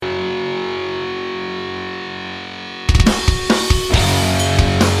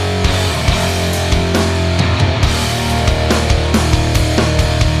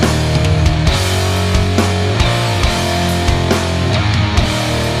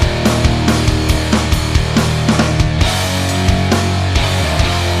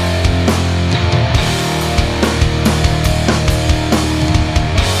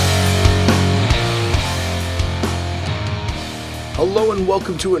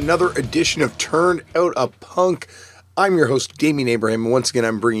welcome to another edition of Turned Out a Punk. I'm your host, Damian Abraham, and once again,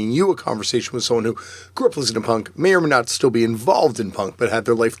 I'm bringing you a conversation with someone who grew up listening to punk, may or may not still be involved in punk, but had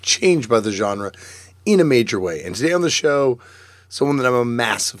their life changed by the genre in a major way. And today on the show, someone that I'm a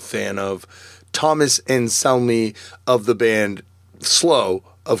massive fan of, Thomas Anselmi of the band Slow,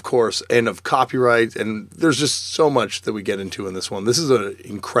 of course, and of Copyright, and there's just so much that we get into in this one. This is an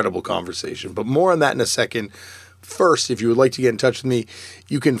incredible conversation, but more on that in a second. First, if you would like to get in touch with me,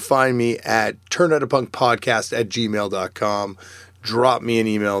 you can find me at turnedoutapunkpodcast@gmail.com. Drop me an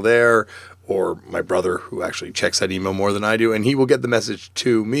email there, or my brother, who actually checks that email more than I do, and he will get the message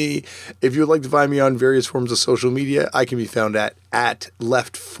to me. If you would like to find me on various forms of social media, I can be found at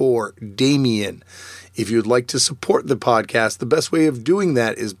Left4Damian. If you would like to support the podcast, the best way of doing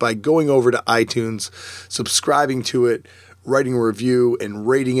that is by going over to iTunes, subscribing to it, writing a review, and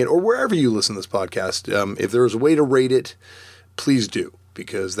rating it, or wherever you listen to this podcast. If there is a way to rate it, please do,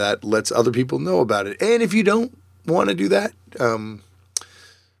 because that lets other people know about it. And if you don't want to do that,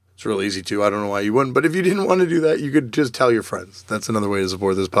 it's real easy to. I don't know why you wouldn't, but if you didn't want to do that, you could just tell your friends. That's another way to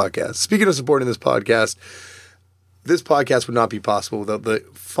support this podcast. Speaking of supporting this podcast would not be possible without the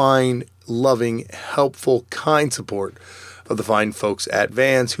fine, loving, helpful, kind support of the fine folks at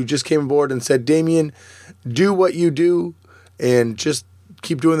Vans, who just came aboard and said, Damian, do what you do and just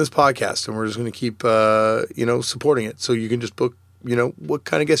keep doing this podcast. And we're just going to keep, supporting it. So you can just book, what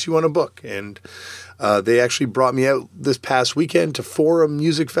kind of guests you want to book. And they actually brought me out this past weekend to Forum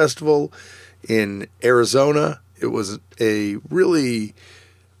Music Festival in Arizona. It was one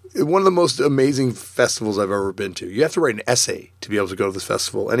of the most amazing festivals I've ever been to. You have to write an essay to be able to go to this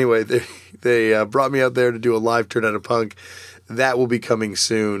festival. Anyway, they brought me out there to do a live Turn Out a Punk. That will be coming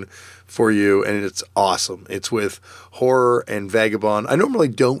soon for you, and it's awesome. It's with Horror and Vagabond. I normally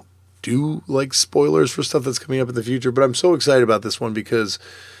don't do like spoilers for stuff that's coming up in the future, but I'm so excited about this one because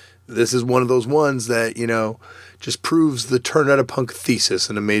this is one of those ones that, just proves the Turn Out a Punk thesis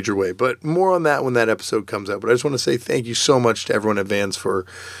in a major way. But more on that when that episode comes out. But I just want to say thank you so much to everyone at Vans for,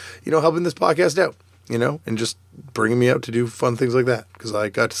 helping this podcast out, and just bringing me out to do fun things like that. Because I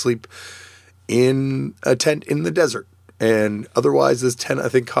got to sleep in a tent in the desert. And otherwise, this tent, I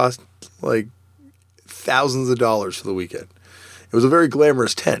think, cost like thousands of dollars for the weekend. It was a very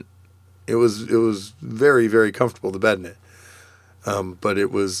glamorous tent. It was very, very comfortable, the bed in it. But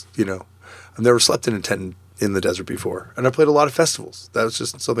it was, I've never slept in a tent in the desert before. And I played a lot of festivals. That was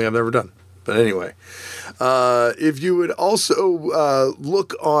just something I've never done. But anyway, if you would also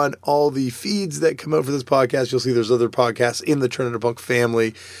look on all the feeds that come out for this podcast, you'll see there's other podcasts in the Turn Out a Punk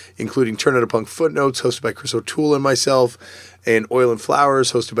family, including Turn Out a Punk Footnotes, hosted by Chris O'Toole and myself, and Oil and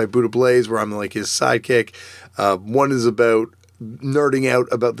Flowers, hosted by Buddha Blaze, where I'm like his sidekick. One is about nerding out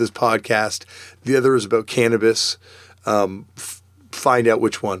about this podcast. The other is about cannabis. Find out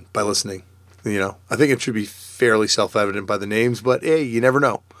which one by listening. I think it should be fairly self-evident by the names, but hey, you never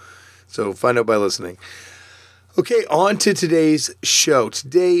know. So find out by listening. Okay, on to today's show.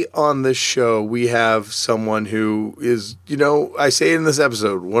 Today on the show, we have someone who is, I say it in this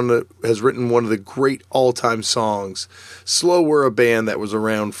episode, one that has written one of the great all-time songs. Slow were a band that was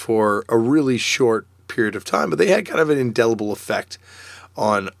around for a really short period of time, but they had kind of an indelible effect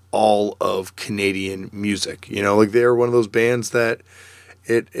on all of Canadian music. They're one of those bands that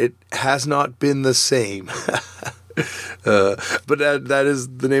it has not been the same. But that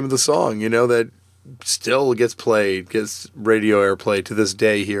is the name of the song, that still gets radio airplay to this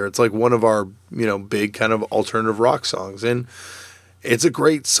day here. It's like one of our, big kind of alternative rock songs. And it's a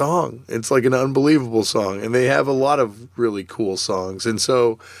great song. It's like an unbelievable song. And they have a lot of really cool songs. And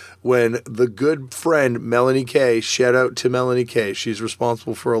so when the good friend Melanie Kay, shout out to Melanie Kay, she's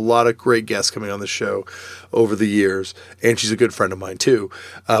responsible for a lot of great guests coming on the show over the years, and she's a good friend of mine too.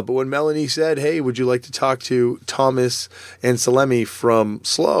 But when Melanie said, hey, would you like to talk to Thomas Anselmi from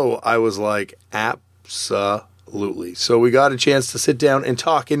Slow, I was like, absolutely. So we got a chance to sit down and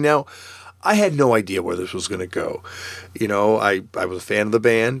talk, and now I had no idea where this was going to go. I was a fan of the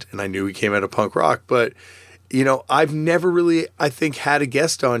band, and I knew he came out of punk rock, but I've never really, I think, had a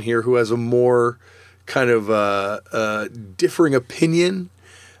guest on here who has a more kind of differing opinion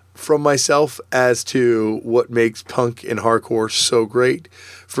from myself as to what makes punk and hardcore so great.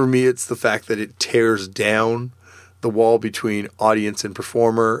 For me, it's the fact that it tears down the wall between audience and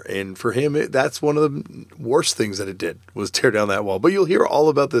performer. And for him, that's one of the worst things that it did, was tear down that wall. But you'll hear all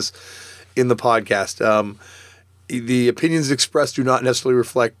about this in the podcast. The opinions expressed do not necessarily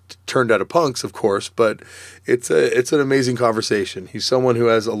reflect Turned Out a Punks, of course, but it's an amazing conversation. He's someone who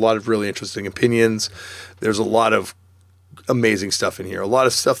has a lot of really interesting opinions. There's a lot of amazing stuff in here. A lot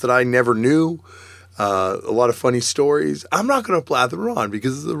of stuff that I never knew. A lot of funny stories. I'm not going to blather on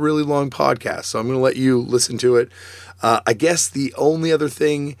because it's a really long podcast, so I'm going to let you listen to it. I guess the only other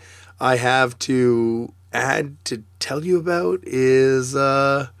thing I have to add to tell you about is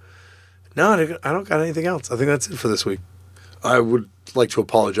no, I don't got anything else. I think that's it for this week. I would like to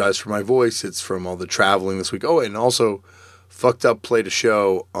apologize for my voice. It's from all the traveling this week. Oh, and also fucked up played a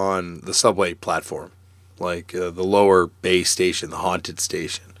show on the subway platform, like the lower bay station, the haunted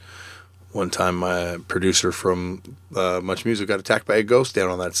station. One time my producer from Much Music got attacked by a ghost down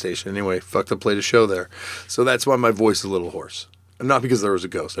on that station. Anyway, fucked up played a show there. So that's why my voice is a little hoarse. And not because there was a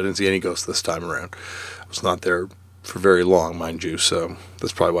ghost. I didn't see any ghosts this time around. I was not there for very long, mind you, so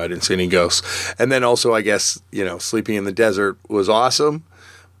that's probably why I didn't see any ghosts. And then also, I guess, sleeping in the desert was awesome,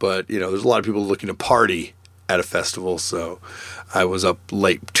 but, there's a lot of people looking to party at a festival, so I was up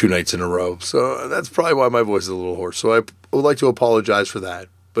late 2 nights in a row. So that's probably why my voice is a little hoarse. So I would like to apologize for that.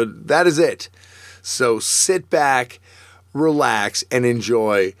 But that is it. So sit back, relax, and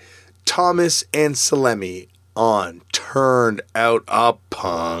enjoy Thomas and Anselmi on Turned Out a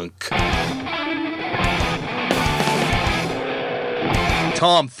Punk.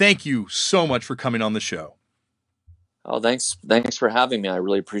 Tom, thank you so much for coming on the show. Oh, thanks for having me. I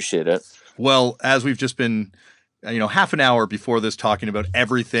really appreciate it. Well, as we've just been, half an hour before this talking about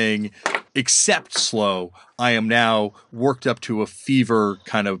everything except slow, I am now worked up to a fever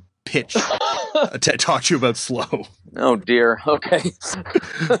kind of pitch to talk to you about slow. Oh, dear. Okay.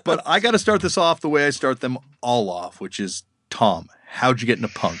 But I got to start this off the way I start them all off, which is, Tom, how'd you get into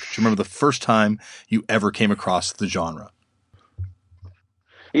punk? Do you remember the first time you ever came across the genre?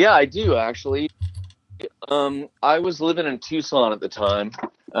 Yeah, I do, actually. I was living in Tucson at the time,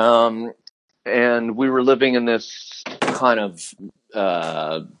 and we were living in this kind of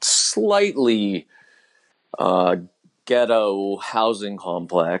slightly ghetto housing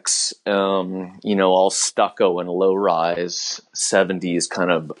complex, all stucco and low-rise 70s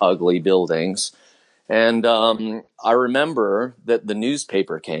kind of ugly buildings. And I remember that the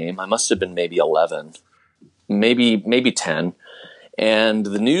newspaper came. I must have been maybe 11, maybe 10. And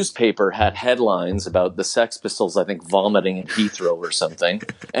the newspaper had headlines about the Sex Pistols, I think, vomiting in Heathrow or something.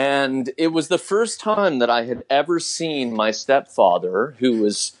 And it was the first time that I had ever seen my stepfather, who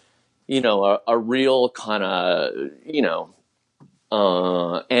was, a real kind of,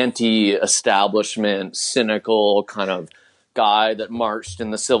 anti-establishment, cynical kind of guy that marched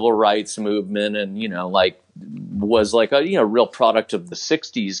in the civil rights movement and, was like a, real product of the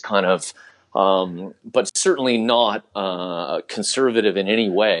 60s kind of, but certainly not conservative in any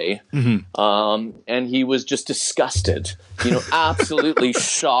way. Mm-hmm. And he was just disgusted, absolutely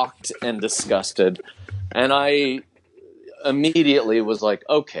shocked and disgusted. And I immediately was like,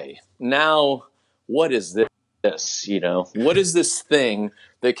 okay, now what is this? What is this thing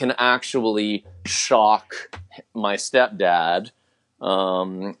that can actually shock my stepdad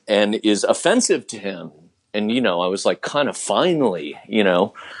and is offensive to him? And, I was like, kind of finally,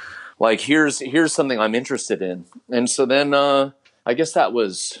 like, here's something I'm interested in. And so then I guess that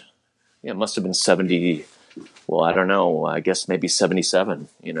was, it must have been 70, well, I don't know, I guess maybe 77,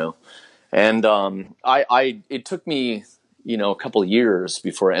 And it took me, a couple of years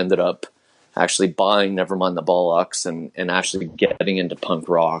before I ended up actually buying Nevermind the Bollocks and actually getting into punk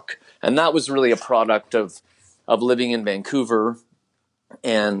rock. And that was really a product of living in Vancouver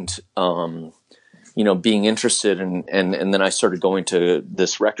and being interested and then I started going to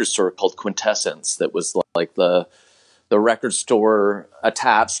this record store called Quintessence that was like the record store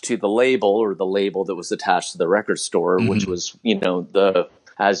attached to the label or the label that was attached to the record store, mm-hmm. which was, the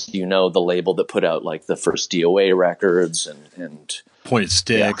label that put out like the first DOA records and Pointed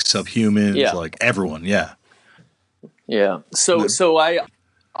Sticks, Subhumans, like everyone. Yeah. Yeah. So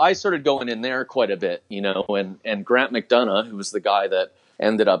I started going in there quite a bit, and Grant McDonough, who was the guy that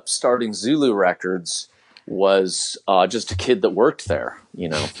ended up starting Zulu Records, was just a kid that worked there,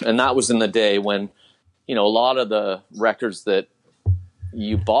 and that was in the day when, a lot of the records that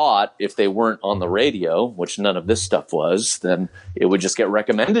you bought, if they weren't on the radio, which none of this stuff was, then it would just get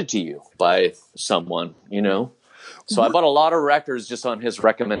recommended to you by someone, So I bought a lot of records just on his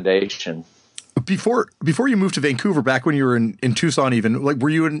recommendation. Before you moved to Vancouver, back when you were in Tucson even, were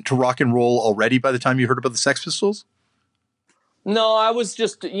you into rock and roll already by the time you heard about the Sex Pistols? No, I was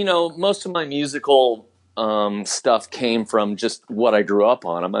just, most of my musical stuff came from just what I grew up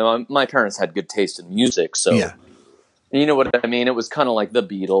on. My parents had good taste in music, so yeah. You know what I mean? It was kind of like the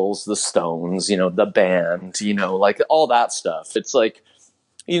Beatles, the Stones, the band, like all that stuff. It's like,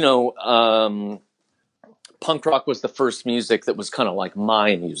 punk rock was the first music that was kind of like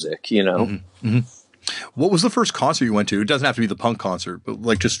my music, Mm-hmm. Mm-hmm. What was the first concert you went to? It doesn't have to be the punk concert, but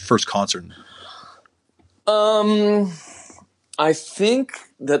like just first concert. I think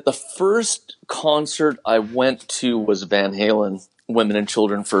that the first concert I went to was Van Halen, Women and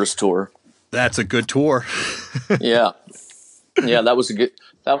Children First Tour. That's a good tour. Yeah. Yeah, that was good.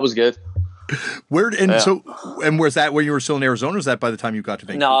 And was that when you were still in Arizona? Or was that by the time you got to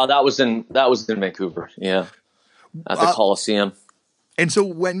Vancouver? No, that was in Vancouver. Yeah. At the Coliseum. And so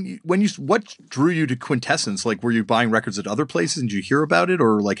what drew you to Quintessence? Like, were you buying records at other places and did you hear about it,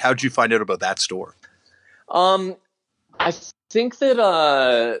 or like, how did you find out about that store? I think that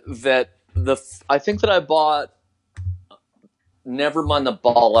I think that I bought Never Mind the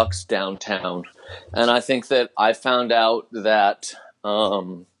Bollocks downtown, and I think that I found out that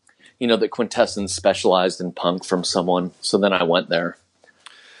that Quintessence specialized in punk from someone. So then I went there,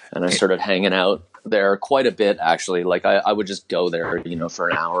 and I started hanging out there quite a bit. Actually, like I would just go there, for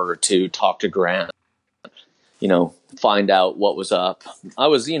an hour or two, talk to Grant, find out what was up. I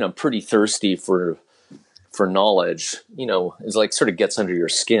was, pretty thirsty for knowledge. It's like sort of gets under your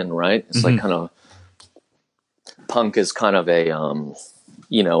skin, right? It's like kind of punk is kind of a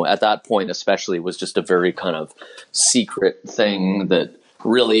at that point especially was just a very kind of secret thing that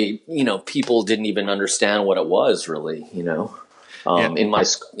really people didn't even understand what it was really, in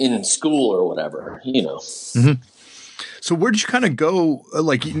school or whatever. So where did you kind of go?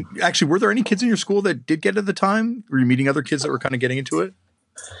 Actually, were there any kids in your school that did get at the time? Were you meeting other kids that were kind of getting into it?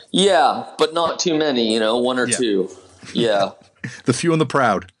 Yeah, but not too many, one or two. Yeah. The few and the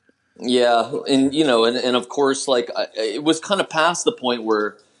proud. Yeah. And, and of course, it was kind of past the point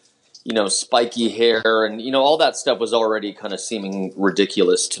where, spiky hair and, all that stuff was already kind of seeming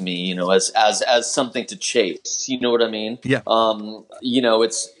ridiculous to me, as something to chase. You know what I mean? Yeah.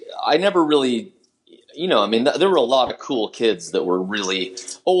 I never really, there were a lot of cool kids that were really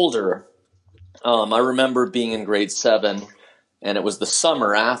older. I remember being in grade 7. And it was the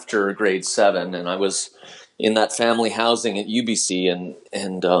summer after grade 7, and I was in that family housing at UBC,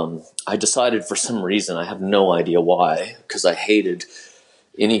 and I decided for some reason, I have no idea why, because I hated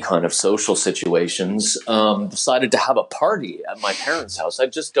any kind of social situations, decided to have a party at my parents' house. I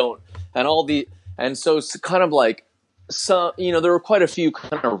just don't, and so it's kind of like, there were quite a few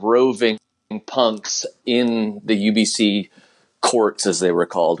kind of roving punks in the UBC courts, as they were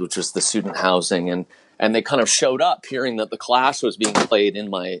called, which was the student housing, and they kind of showed up hearing that the Clash was being played in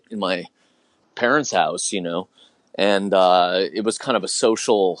my parents' house, and it was kind of a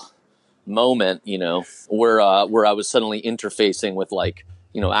social moment, where I was suddenly interfacing with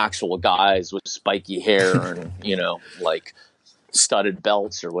actual guys with spiky hair and, like studded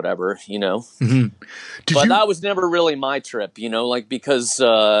belts or whatever, Mm-hmm. That was never really my trip, because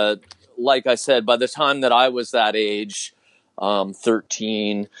like I said, by the time that I was that age,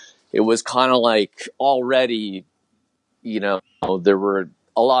 13, it was kind of like already, there were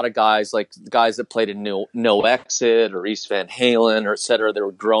a lot of guys, like guys that played in No Exit or East Van Halen or et cetera. They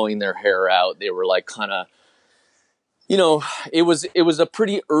were growing their hair out. They were like kind of, it was a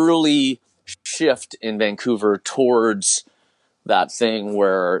pretty early shift in Vancouver towards that thing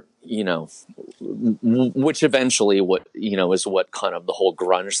where, which eventually is what kind of the whole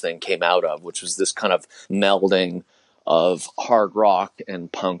grunge thing came out of, which was this kind of melding of hard rock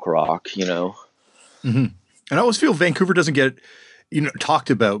and punk rock, Mm-hmm. And I always feel Vancouver doesn't get,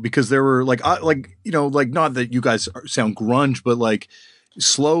 talked about because there were not that you guys sound grunge, but like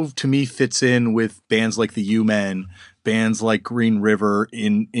slow to me fits in with bands like the U-Men, bands like Green River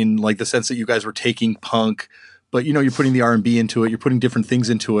in like the sense that you guys were taking punk, but you're putting the R&B into it, you're putting different things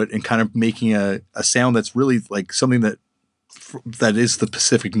into it and kind of making a sound that's really like something that is the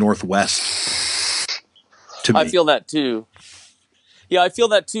Pacific Northwest. To me. I feel that too. Yeah, I feel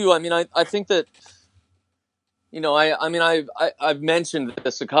that too. I mean, I think that, I've mentioned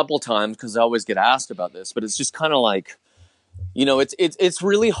this a couple times because I always get asked about this, but it's just kind of like, it's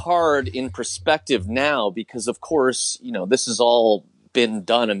really hard in perspective now because, of course, this has all been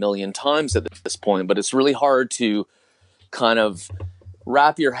done a million times at this point, but it's really hard to kind of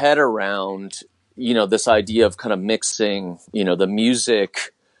wrap your head around, this idea of kind of mixing, the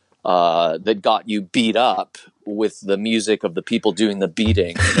music that got you beat up with the music of the people doing the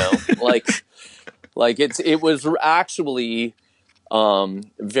beating, like it was actually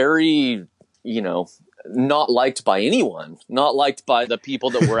very, not liked by anyone, not liked by the people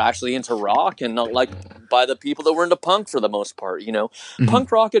that were actually into rock and not liked by the people that were into punk for the most part. Mm-hmm.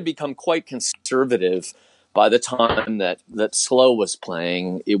 Punk rock had become quite conservative by the time that Slow was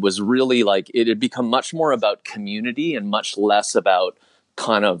playing. It was really like, it had become much more about community and much less about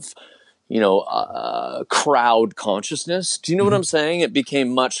kind of, crowd consciousness. Do you know what I'm saying? It became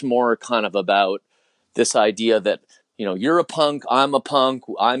much more kind of about this idea that, you're a punk, I'm a punk,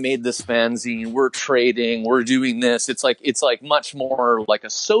 I made this fanzine, we're trading, we're doing this. It's like much more like a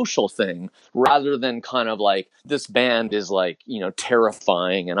social thing rather than kind of like this band is like,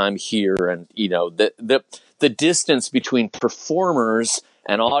 terrifying and I'm here. And, the distance between performers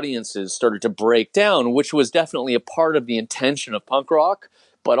and audiences started to break down, which was definitely a part of the intention of punk rock.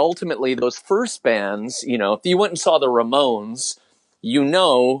 But ultimately those first bands, if you went and saw the Ramones,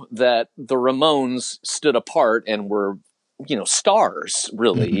 that the Ramones stood apart and were, stars,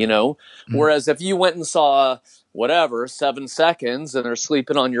 really, Mm-hmm. Whereas if you went and saw whatever 7 Seconds and they're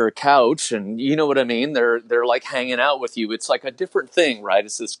sleeping on your couch and you know what I mean, they're like hanging out with you. It's like a different thing, right?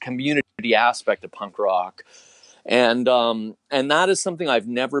 It's this community aspect of punk rock, and that is something I've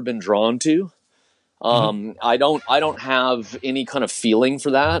never been drawn to. I don't have any kind of feeling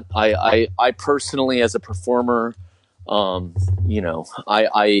for that. I personally, as a performer, I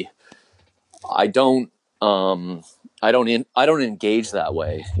don't engage that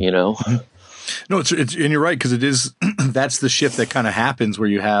way, No, it's and you're right, because it is that's the shift that kind of happens where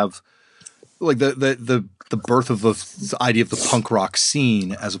you have like the birth of the idea of the punk rock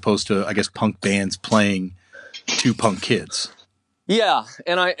scene as opposed to, I guess, punk bands playing to punk kids. Yeah,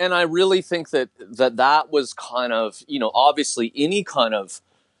 and I really think that was kind of, obviously any kind of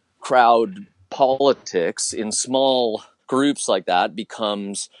crowd politics in small groups like that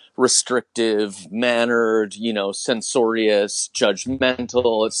becomes restrictive, mannered, censorious,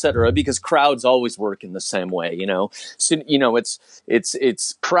 judgmental, etc., because crowds always work in the same way, So,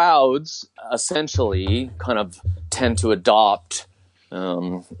 it's crowds essentially kind of tend to adopt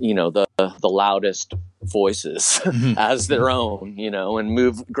the loudest voices as their own,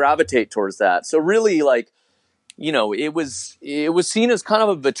 and gravitate towards that. So really, like, it was seen as kind of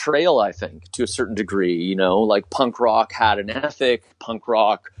a betrayal, I think, to a certain degree, like punk rock had an ethic, punk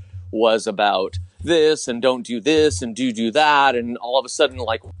rock was about this and don't do this and do that. And all of a sudden,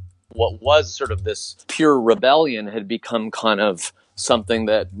 like, what was sort of this pure rebellion had become kind of something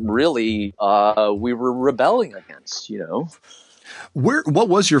that really we were rebelling against, What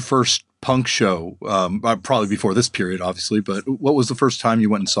was your first punk show? Probably before this period, obviously, but what was the first time you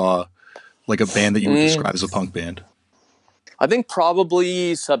went and saw like a band that you would describe as a punk band? I think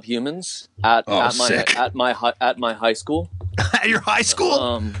probably Subhumans at my high school. At your high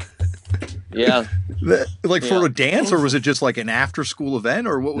school? Yeah. For a dance, or was it just like an after school event,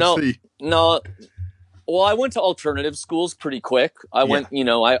 or what was No. Well, I went to alternative schools pretty quick. I went, and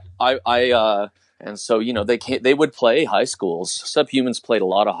so, they would play high schools. Subhumans played a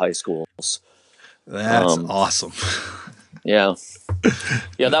lot of high schools. That's awesome. Yeah.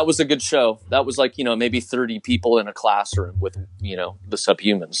 Yeah, that was a good show. That was like, maybe 30 people in a classroom with, the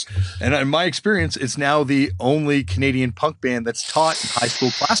Subhumans. And in my experience, it's now the only Canadian punk band that's taught in high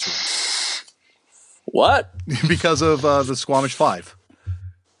school classrooms. What? Because of the Squamish 5.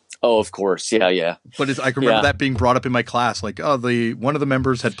 Oh, of course. Yeah. But I can remember that being brought up in my class. Like, one of the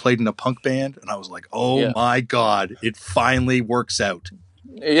members had played in a punk band. And I was like, my God, it finally works out.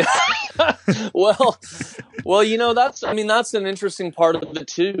 Yeah. well, that's an interesting part of it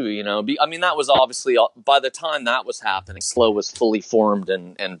too, that was obviously, by the time that was happening, Slow was fully formed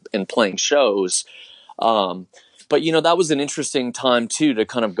and playing shows. But, that was an interesting time too, to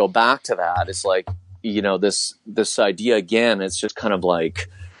kind of go back to that. It's like, this idea again, it's just kind of like,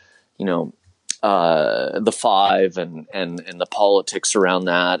 the Five and the politics around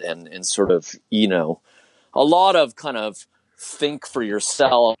that and sort of, a lot of kind of think for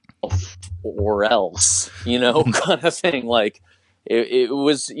yourself or else, kind of thing. Like it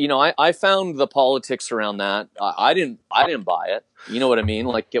was, I found the politics around that. I didn't buy it. You know what I mean?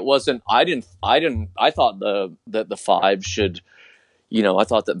 Like it wasn't, I thought that the Five should, I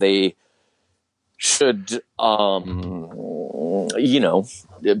thought that they should,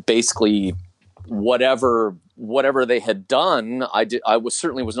 basically whatever they had done, I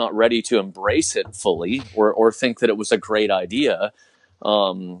certainly was not ready to embrace it fully or think that it was a great idea.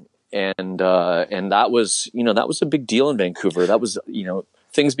 And that was a big deal in Vancouver. That was,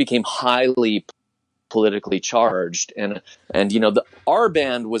 things became highly politically charged and our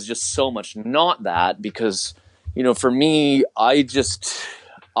band was just so much not that because, for me, I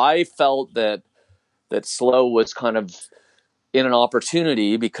felt that Slow was kind of in an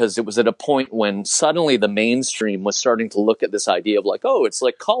opportunity because it was at a point when suddenly the mainstream was starting to look at this idea of like, oh, it's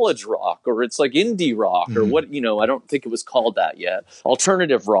like college rock or it's like indie rock or what, I don't think it was called that yet.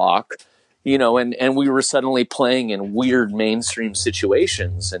 Alternative rock, and we were suddenly playing in weird mainstream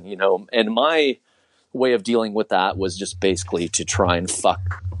situations and, and my way of dealing with that was just basically to try and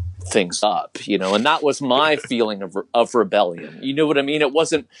fuck things up, you know, and that was my feeling of rebellion. You know what I mean? It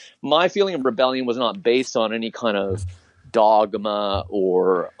wasn't, my feeling of rebellion was not based on any kind of dogma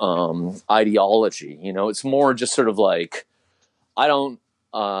or ideology. You know, it's more just sort of like, I don't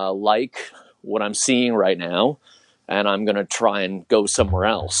like what I'm seeing right now, and I'm going to try and go somewhere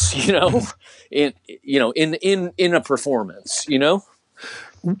else, you know, in a performance, you know.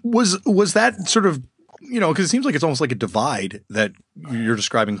 Was that sort of, you know, because it seems like it's almost like a divide that you're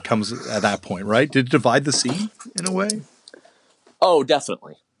describing comes at that point, right? Did it divide the scene in a way? Oh,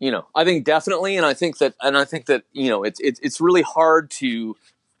 definitely. You know, I think definitely, and I think that, you know, it's really hard to,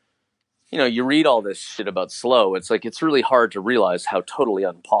 you know, you read all this shit about Slow. It's like it's really hard to realize how totally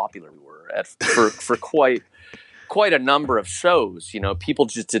unpopular we were for quite a number of shows. You know, people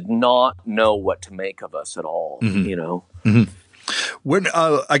just did not know what to make of us at all. Mm-hmm. You know. Mm-hmm. When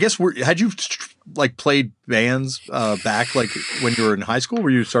I guess had you like played bands back like when you were in high school?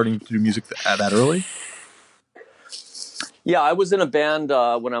 Were you starting to do music that early? Yeah, I was in a band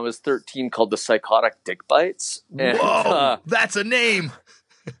when I was 13 called the Psychotic Dick Bites. And, whoa, that's a name.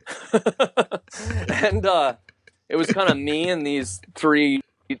 And it was kind of me and these three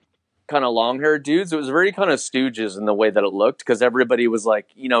kind of long-haired dudes. It was very kind of Stooges in the way that it looked, because everybody was like,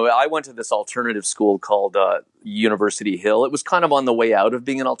 you know, I went to this alternative school called University Hill. It was kind of on the way out of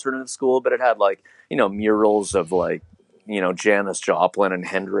being an alternative school, but it had like, you know, murals of like, you know, Janis Joplin and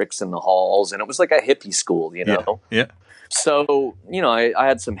Hendrix in the halls, and it was like a hippie school, you know. Yeah. So, you know, I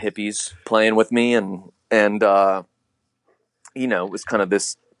had some hippies playing with me, and you know, it was kind of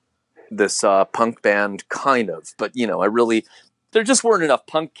this punk band kind of, but you know, there just weren't enough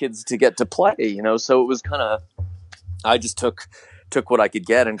punk kids to get to play, you know, so it was kind of, I just took what I could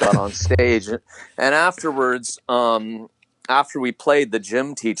get and got on stage. And afterwards, after we played, the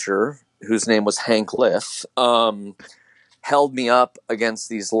gym teacher, whose name was Hank Liff, held me up against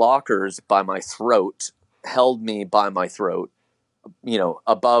these lockers by my throat, you know,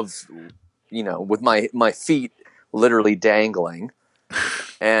 above, you know, with my feet literally dangling,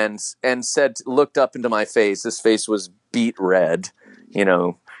 and looked up into my face. His face was beet red, you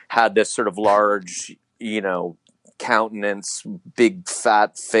know, had this sort of large, you know, countenance, big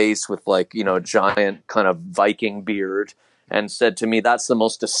fat face with like, you know, a giant kind of Viking beard, and said to me, "That's the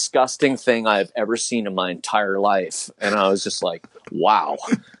most disgusting thing I've ever seen in my entire life." And I was just like, wow,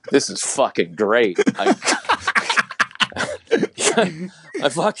 this is fucking great.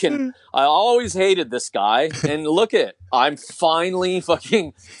 I always hated this guy, and look at, I'm finally in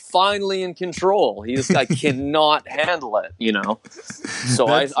control. This guy cannot handle it, you know. So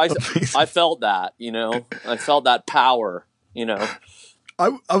I felt that, you know, I felt that power, you know.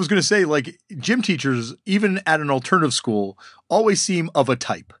 I was going to say, like, gym teachers, even at an alternative school, always seem of a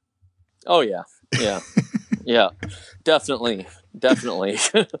type. Oh yeah, yeah, definitely. Did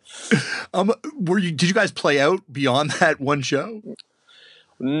you guys play out beyond that one show?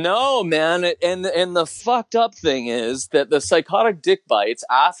 No, man. And the fucked up thing is that the Psychotic Dick Bites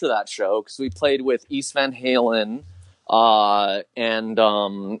after that show, because we played with East Van Halen, and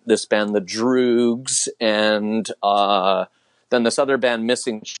this band, the Droogs, and then this other band,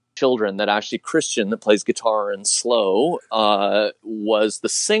 Missing Children, that actually Christian, that plays guitar and Slow, was the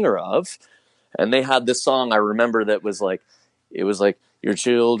singer of. And they had this song, I remember, that was like, it was like, "Your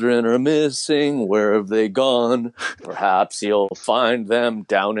children are missing, where have they gone? Perhaps you'll find them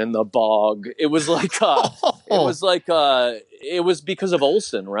down in the bog." It was like, it was because of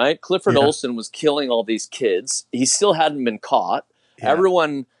Olson, right? Clifford Olson was killing all these kids. He still hadn't been caught. Yeah.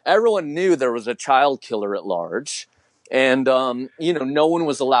 Everyone knew there was a child killer at large. And, you know, no one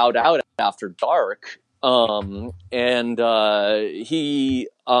was allowed out after dark. And anyway,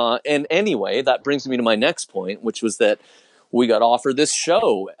 that brings me to my next point, which was that we got offered this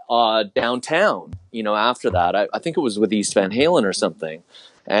show downtown, you know, after that. I think it was with East Van Halen or something.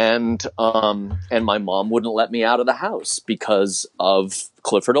 And my mom wouldn't let me out of the house because of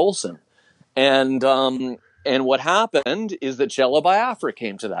Clifford Olson. And what happened is that Jello Biafra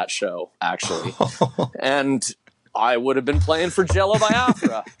came to that show, actually. And I would have been playing for Jello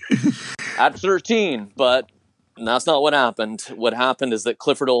Biafra at 13, but that's not what happened. What happened is that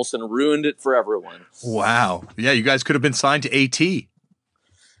Clifford Olson ruined it for everyone. Wow. Yeah, you guys could have been signed to AT.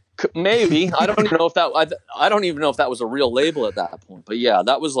 Maybe. I don't even know if that was a real label at that point. But yeah,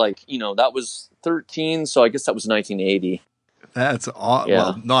 that was like, you know, that was 13, so I guess that was 1980. That's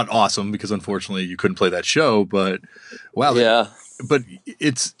well, not awesome, because unfortunately you couldn't play that show, but wow. Yeah. But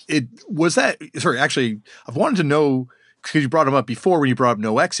actually, I've wanted to know, because you brought them up before when you brought up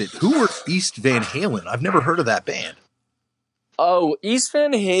No Exit. Who were East Van Halen? I've never heard of that band. Oh, East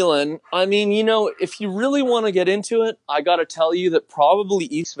Van Halen. I mean, if you really want to get into it, I got to tell you that probably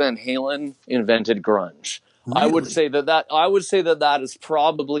East Van Halen invented grunge. Really? I would say that is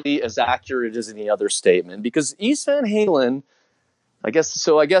probably as accurate as any other statement, because East Van Halen, I guess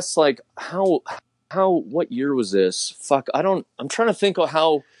like what year was this? I'm trying to think of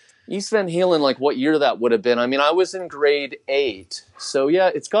how East Van Halen, like what year that would have been. I mean, I was in grade 8. So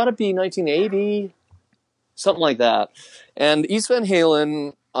yeah, it's got to be 1980. Something like that. And East Van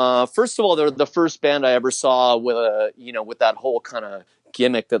Halen, first of all, they're the first band I ever saw with with that whole kind of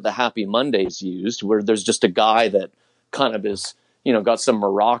gimmick that the Happy Mondays used, where there's just a guy that kind of is, got some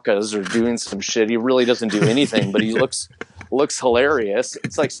maracas or doing some shit. He really doesn't do anything, but he looks hilarious.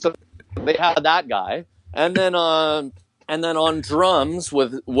 It's like they had that guy, and then on drums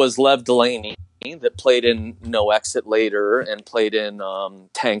was Lev Delaney, that played in No Exit later and played in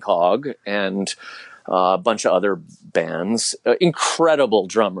Tank Hog and a bunch of other bands. Incredible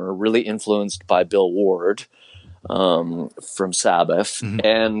drummer, really influenced by Bill Ward from Sabbath.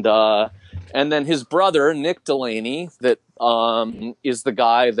 Mm-hmm. And then his brother, Nick Delaney, that is the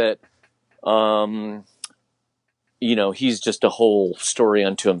guy that, he's just a whole story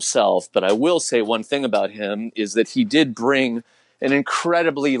unto himself. But I will say one thing about him is that he did bring an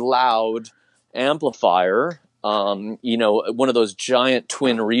incredibly loud amplifier, one of those giant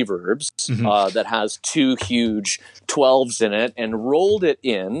twin reverbs that has 2 huge 12s in it, and rolled it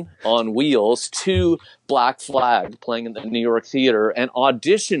in on wheels to Black Flag playing in the New York Theater, and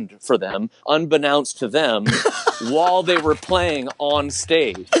auditioned for them, unbeknownst to them, while they were playing on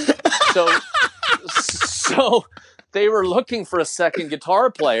stage. So they were looking for a second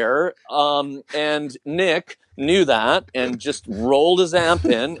guitar player, and Nick knew that and just rolled his amp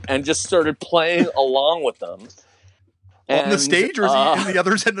in and just started playing along with them. On the stage, or is he in the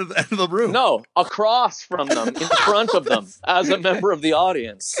other end of the room? No, across from them, in front of them, as a member of the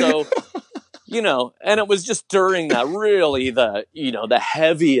audience. So, and it was just during that really the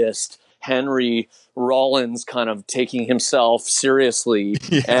heaviest Henry Rollins kind of taking himself seriously.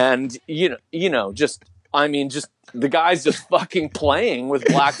 Yeah. And, just the guy's just fucking playing with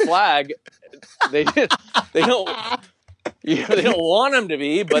Black Flag. They don't want him to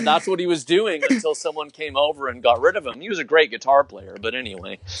be, but that's what he was doing until someone came over and got rid of him. He was a great guitar player, but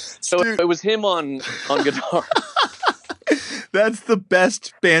anyway. So it was him on guitar. That's the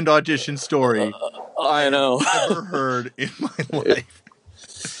best band audition story I know I've ever heard in my life.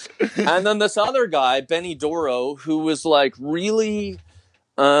 And then this other guy, Benny Doro, who was like really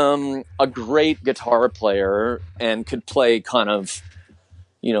a great guitar player and could play kind of,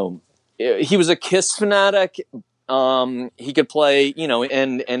 he was a Kiss fanatic. He could play,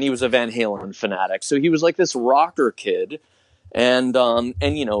 and he was a Van Halen fanatic. So he was like this rocker kid and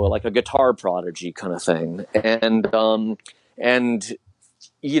like a guitar prodigy kind of thing. And then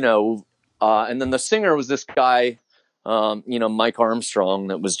the singer was this guy, Mike Armstrong,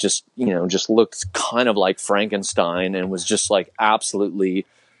 that was just looked kind of like Frankenstein and was just like absolutely,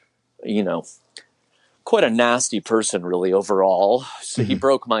 quite a nasty person really overall. So he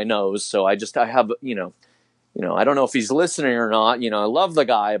broke my nose. So I have, I don't know if he's listening or not. I love the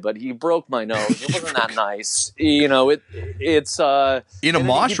guy, but he broke my nose. It wasn't that nice. It's in a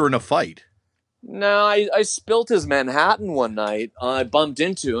mosh or in a fight? No, I spilt his Manhattan one night. I bumped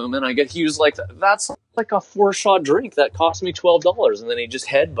into him, and he was like, "That's like a 4-shot drink that cost me $12," and then he just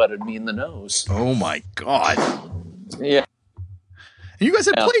headbutted me in the nose. Oh my god! Yeah, and you guys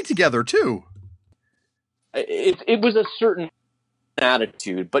had played together too. It was a certain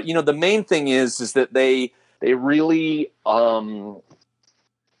attitude, but the main thing is that they really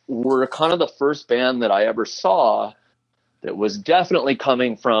were kind of the first band that I ever saw that was definitely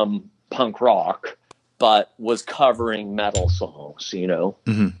coming from punk rock, but was covering metal songs,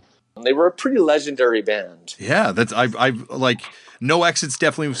 Mm-hmm. They were a pretty legendary band. Yeah, that's I've like No Exit's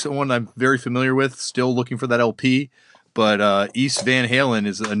definitely someone I'm very familiar with. Still looking for that LP, but East Van Halen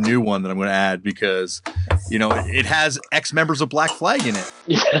is a new one that I'm going to add because it has ex members of Black Flag in it.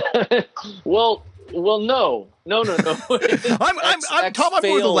 Yeah. Well, no. I'm Tom. I'm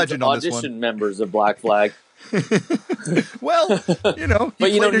more the legend on this one. Audition members of Black Flag. Well, but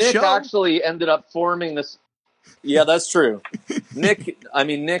Nick actually ended up forming this. Yeah, that's true. Nick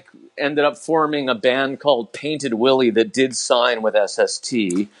ended up forming a band called Painted Willie that did sign with SST,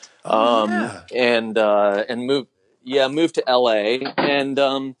 and moved to LA, and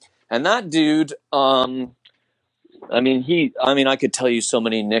that dude. I could tell you so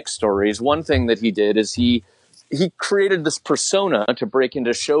many Nick stories. One thing that he did is he created this persona to break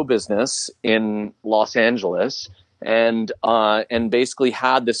into show business in Los Angeles, and basically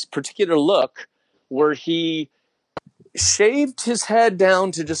had this particular look where he shaved his head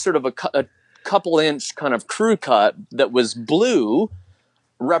down to just sort of a couple inch kind of crew cut that was blue,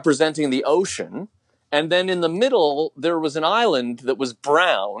 representing the ocean. And then in the middle, there was an island that was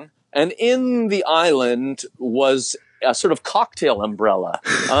brown. And in the island was a sort of cocktail umbrella.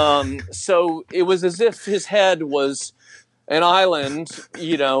 So it was as if his head was an island,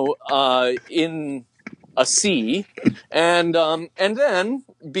 in a sea. And then,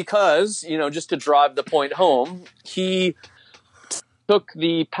 because, just to drive the point home, he took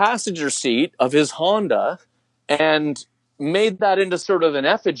the passenger seat of his Honda and made that into sort of an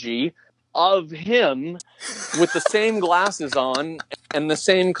effigy of him with the same glasses on and the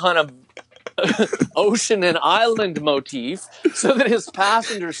same kind of ocean and island motif, so that his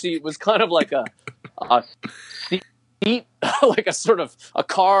passenger seat was kind of like a seat, like a sort of a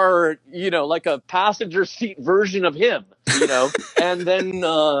car, like a passenger seat version of him, and then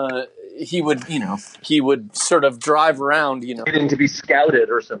he would sort of drive around, getting to be scouted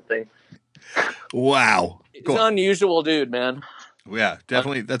or something. Wow. He's an unusual dude, man. Yeah,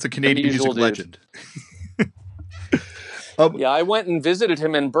 definitely. That's a Canadian music legend. Yeah, I went and visited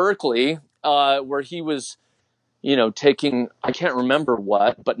him in Berkeley, where he was, taking, I can't remember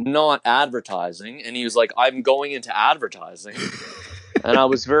what, but not advertising. And he was like, I'm going into advertising. And I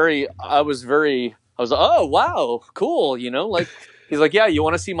was like, oh, wow, cool. He's like, yeah, you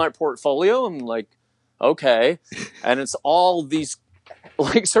want to see my portfolio? I'm like, okay. And it's all these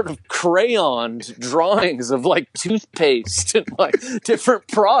like sort of crayoned drawings of like toothpaste and like different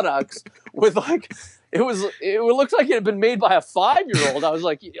products with like, it looked like it had been made by a 5-year-old. I was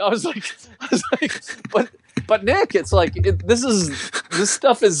like, but Nick, it's like, this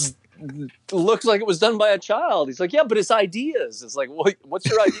stuff looks like it was done by a child. He's like, yeah, but it's ideas. It's like, what's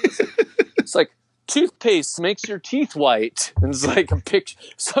your idea? It's like toothpaste makes your teeth white. And it's like a picture,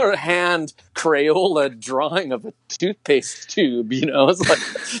 sort of hand Crayola drawing of a toothpaste tube, it's like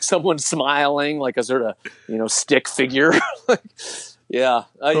someone smiling, like a sort of, stick figure. Yeah.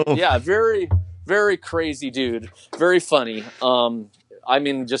 Yeah. Very, very crazy dude. Very funny. I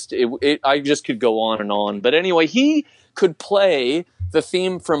just could go on and on. But anyway, he could play the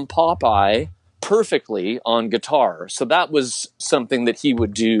theme from Popeye perfectly on guitar. So that was something that he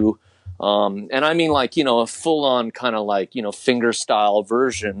would do. And I mean, like, a full on kind of like, finger style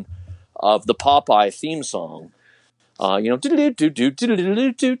version of the Popeye theme song. So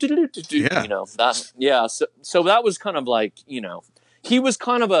that was kind of like, he was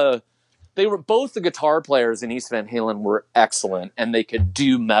kind of they were both the guitar players in East Van Halen were excellent, and they could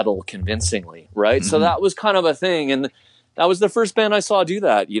do metal convincingly, right? Mm-hmm. So that was kind of a thing, and that was the first band I saw do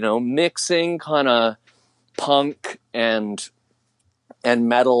that, mixing kind of punk and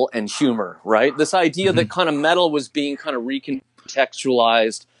metal and humor, right? This idea mm-hmm. that kind of metal was being kind of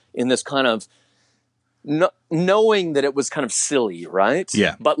recontextualized in this kind of knowing that it was kind of silly, right?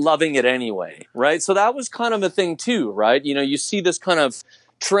 Yeah. But loving it anyway, right? So that was kind of a thing too, right? You see this kind of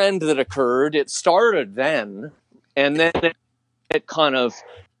trend that occurred. It started then, and then it kind of,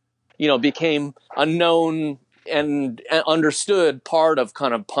 became a known and understood part of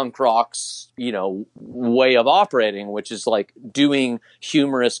kind of punk rock's, way of operating, which is like doing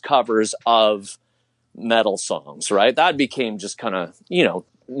humorous covers of metal songs, right? That became just kind of,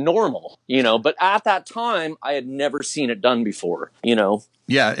 normal, but at that time I had never seen it done before,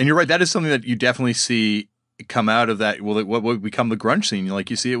 Yeah. And you're right. That is something that you definitely see come out of that. Well, what would become the grunge scene? Like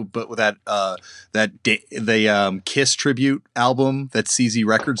you see it, but with the Kiss tribute album that CZ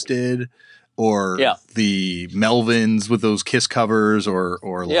Records did, or the Melvins with those Kiss covers, or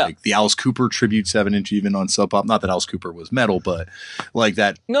like the Alice Cooper tribute 7-inch even on Sub Pop. Not that Alice Cooper was metal, but like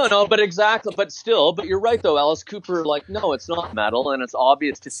that. No, but exactly. But still, but you're right though. Alice Cooper, like, no, it's not metal, and it's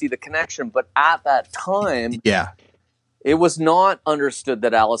obvious to see the connection. But at that time, it was not understood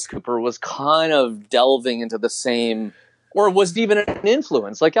that Alice Cooper was kind of delving into the same, or was even an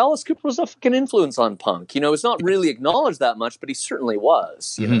influence. Like Alice Cooper was a fucking influence on punk. It's not really acknowledged that much, but he certainly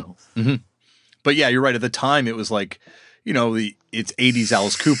was. You know. Mm-hmm. But yeah, you're right. At the time, it was like, it's 80s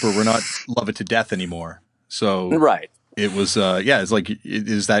Alice Cooper. We're not love it to death anymore. So right. It was, it's like, it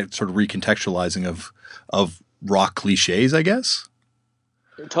is that sort of recontextualizing of rock cliches, I guess.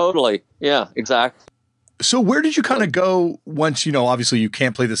 Totally. Yeah, exactly. So where did you kind of go once, obviously you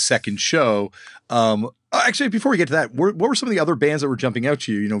can't play the second show. Actually, before we get to that, what were some of the other bands that were jumping out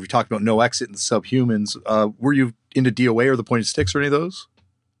to you? We talked about No Exit and Subhumans. Were you into DOA or the Pointed Sticks or any of those?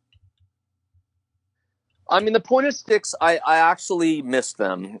 I mean, the Pointed Sticks, I actually missed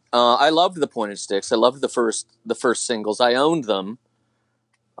them. I loved the Pointed Sticks. I loved the first singles. I owned them.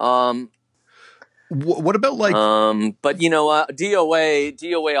 What about like? But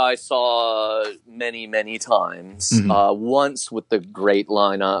DOA I saw many times. Once with the great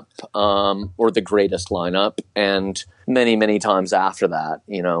lineup, or the greatest lineup, and many times after that.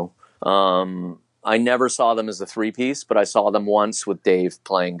 I never saw them as a 3-piece, but I saw them once with Dave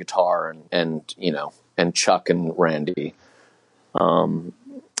playing guitar and Chuck and Randy.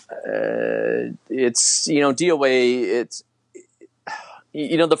 It's DOA. It's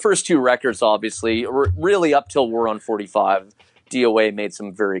the first 2 records, obviously, really up till War on 45, DOA made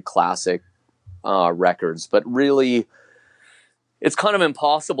some very classic records, but really, it's kind of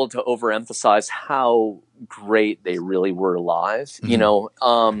impossible to overemphasize how great they really were live.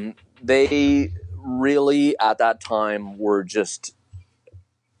 They really at that time were just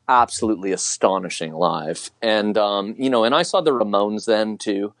absolutely astonishing live, and and I saw the Ramones then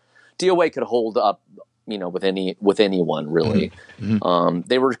too. DOA could hold up, with anyone really.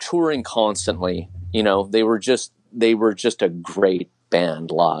 They were touring constantly. They were just a great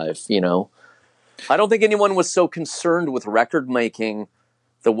band live. I don't think anyone was so concerned with record making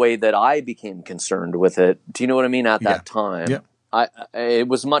the way that I became concerned with it. Do you know what I mean? At that time, it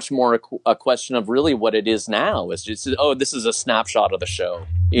was much more a question of really what it is now. It's just, this is a snapshot of the show.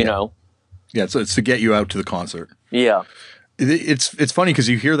 You know? Yeah, so it's to get you out to the concert. Yeah. It's funny because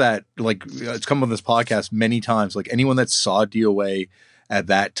you hear that, like, it's come on this podcast many times. Like, anyone that saw DOA at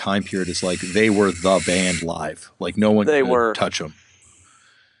that time period is like, they were the band live. Like, no one could touch them.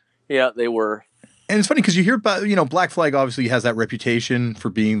 Yeah, they were. And it's funny because you hear about, Black Flag obviously has that reputation for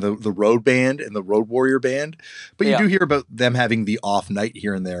being the road band and the road warrior band. But you do hear about them having the off night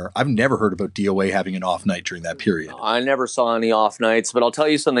here and there. I've never heard about DOA having an off night during that period. I never saw any off nights, but I'll tell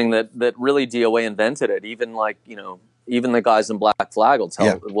you something that really DOA invented it. Even even the guys in Black Flag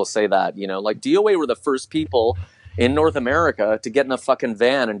will say that, like DOA were the first people in North America to get in a fucking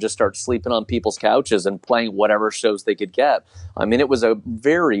van and just start sleeping on people's couches and playing whatever shows they could get. I mean, it was a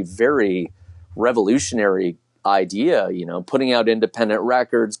very, very revolutionary idea, putting out independent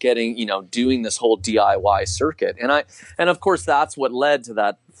records, getting, doing this whole DIY circuit. And of course, that's what led to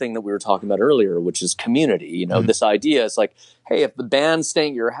that thing that we were talking about earlier, which is community. This idea is like, hey, if the band's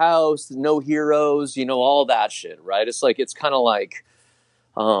staying at your house, no heroes, all that shit, right? It's like, it's kind of like,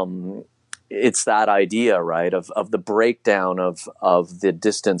 it's that idea, right, of the breakdown of the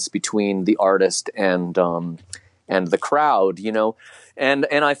distance between the artist and the crowd, and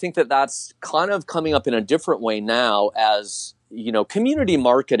I think that-that's kind of coming up in a different way now, as community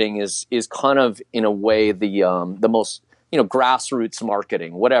marketing is kind of in a way the most grassroots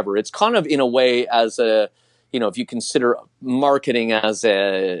marketing, whatever. It's kind of in a way as a if you consider marketing as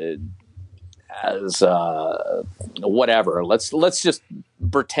whatever, let's just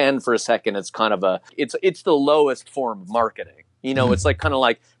pretend for a second it's kind of it's the lowest form of marketing. It's like kind of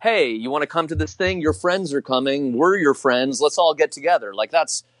like, hey, you want to come to this thing? Your friends are coming. We're your friends. Let's all get together. Like,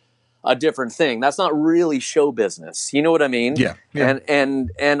 that's a different thing. That's not really show business. You know what I mean? Yeah.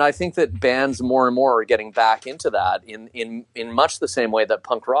 And I think that bands more and more are getting back into that in much the same way that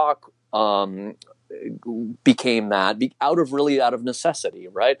punk rock became that out of necessity,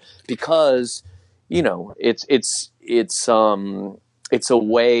 right? Because it's a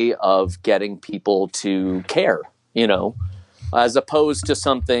way of getting people to care, as opposed to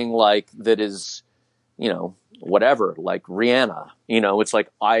something like that is, whatever, like Rihanna. It's like,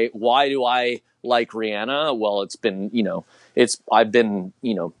 why do I like Rihanna? Well, it's been, I've been,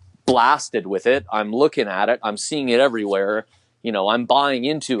 blasted with it. I'm looking at it. I'm seeing it everywhere. I'm buying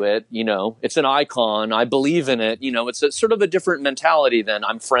into it. It's an icon. I believe in it. It's a sort of a different mentality than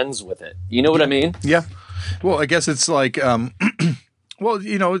I'm friends with it. You know what I mean? Yeah. Well, I guess it's like, well,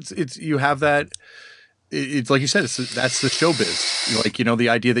 it's you have that. It's like you said, that's the showbiz. Like, the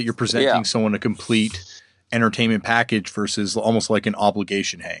idea that you're presenting someone a complete entertainment package versus almost like an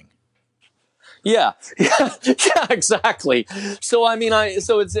obligation hang. Yeah, exactly. So, I mean,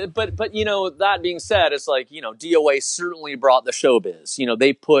 but that being said, it's like, DOA certainly brought the showbiz.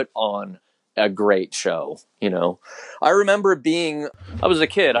 They put on a great show. I remember I was a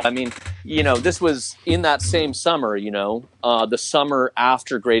kid. I mean, this was in that same summer, the summer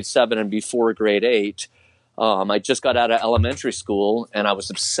after grade 7 and before grade 8. I just got out of elementary school and I was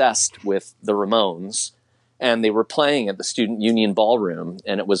obsessed with the Ramones, and they were playing at the Student Union Ballroom,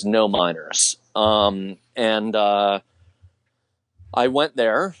 and it was No Minors. And I went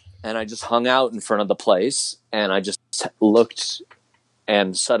there and I just hung out in front of the place, and I just looked,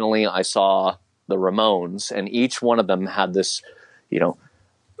 and suddenly I saw the Ramones, and each one of them had this,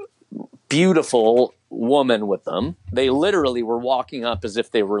 beautiful woman with them. They literally were walking up as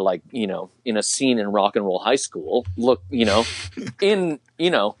if they were like, you know, in a scene in Rock and Roll High School. Look, you know, in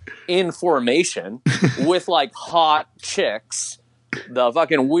formation with like hot chicks, the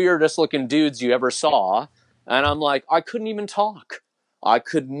fucking weirdest looking dudes you ever saw. And I'm like, I couldn't even talk. I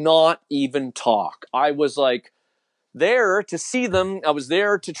could not even talk. I was like there to see them. I was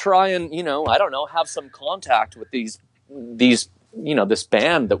there to try and, you know, I don't know, have some contact with these, you know, this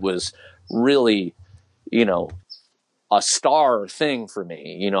band that was really, you know, a star thing for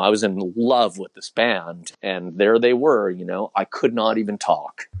me. You know, I was in love with this band, and there they were, you know, I could not even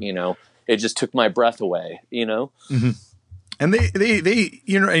talk, you know, it just took my breath away, you know? Mm-hmm. And they,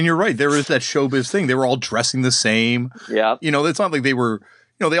 you know, and you're right. There is that showbiz thing. They were all dressing the same. Yeah. You know, it's not like they were,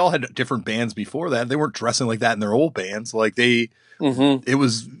 you know, they all had different bands before that. They weren't dressing like that in their old bands. Like it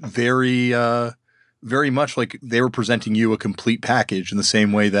was very, very much like they were presenting you a complete package in the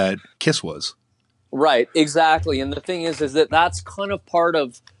same way that Kiss was. Right, exactly. And the thing is that that's kind of part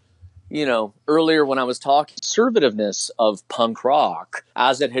of, you know, earlier when I was talking conservativeness of punk rock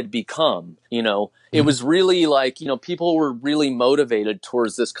as it had become, you know, it was really like, you know, people were really motivated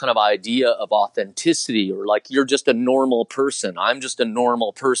towards this kind of idea of authenticity, or like, you're just a normal person. I'm just a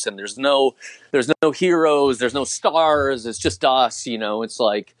normal person. There's no heroes. There's no stars. It's just us, you know, it's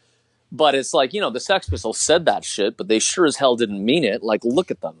like, but it's like, you know, the Sex Pistols said that shit, but they sure as hell didn't mean it. Like,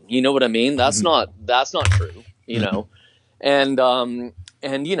 look at them. You know what I mean? That's not true, you know? And,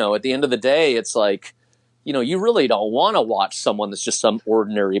 you know, at the end of the day, it's like, you know, you really don't want to watch someone that's just some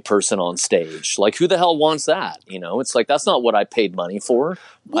ordinary person on stage. Like, who the hell wants that? You know, it's like, that's not what I paid money for.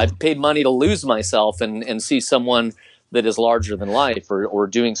 I paid money to lose myself and see someone that is larger than life, or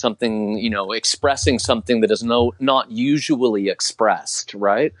doing something, you know, expressing something that is not usually expressed,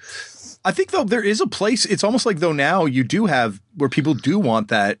 right? I think, though, there is a place. It's almost like, though, now you do have where people do want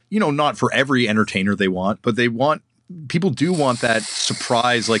that, you know, not for every entertainer they want, but people do want that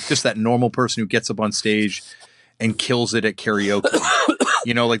surprise, like just that normal person who gets up on stage and kills it at karaoke.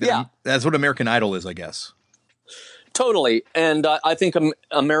 You know, like that's what American Idol is, I guess. Totally. And I think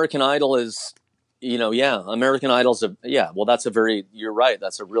American Idol is, you know, American Idol's you're right.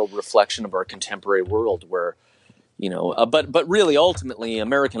 That's a real reflection of our contemporary world where, you know, but really ultimately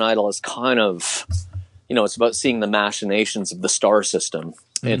American Idol is kind of, you know, it's about seeing the machinations of the star system.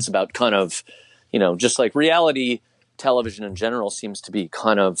 Mm-hmm. It's about kind of, you know, just like reality television in general seems to be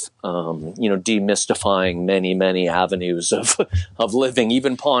kind of, you know, demystifying many, many avenues of living,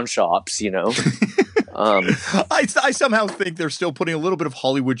 even pawn shops, you know. I somehow think they're still putting a little bit of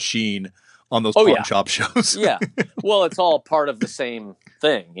Hollywood sheen on those pawn shop shows. Yeah. Well, it's all part of the same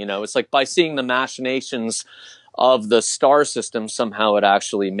thing, you know. It's like by seeing the machinations of the star system, somehow it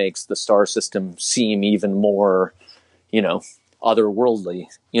actually makes the star system seem even more, you know, otherworldly,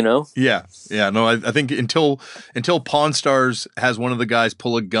 you know? Yeah. No, I think until Pawn Stars has one of the guys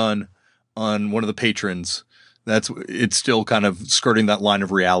pull a gun on one of the patrons, it's still kind of skirting that line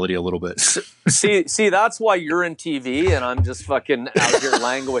of reality a little bit. See, that's why you're in TV and I'm just fucking out here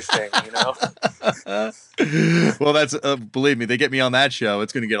languishing, you know? Well, that's, believe me, they get me on that show,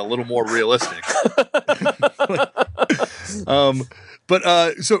 it's going to get a little more realistic.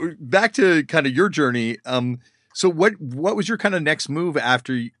 But so back to kind of your journey. So what was your kind of next move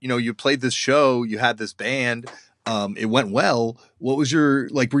after, you know, you played this show, you had this band, it went well. What was your,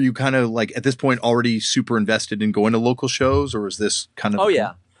 like, were you kind of like at this point already super invested in going to local shows, or was this kind of? Oh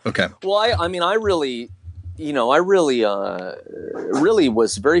yeah. Okay. Well, I mean, I really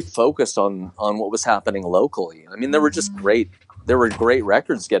was very focused on what was happening locally. I mean, there were great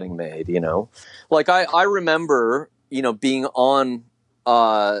records getting made, you know, like I remember, you know, being on,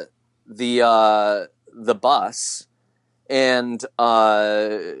 the bus and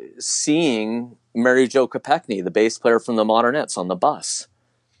seeing Mary Jo Kopechne, the bass player from the Modernettes, on the bus.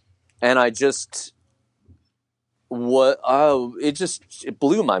 And it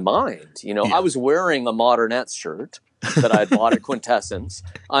blew my mind. You know, I was wearing a Modernettes shirt that I had bought at Quintessence.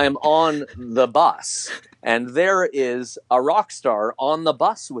 I am on the bus and there is a rock star on the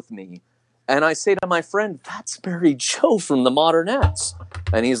bus with me. And I say to my friend, that's Mary Jo from the Modernettes.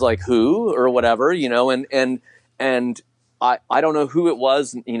 And he's like, who? Or whatever, you know, and I don't know who it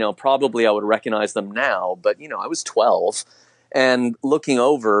was, you know, probably I would recognize them now, but, you know, I was 12 and looking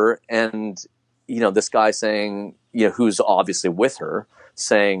over and, you know, this guy saying, you know, who's obviously with her,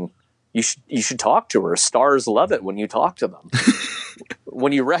 saying, you should talk to her. Stars love it when you talk to them,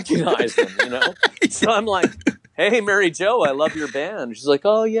 when you recognize them, you know? So I'm like, hey, Mary Jo, I love your band. She's like,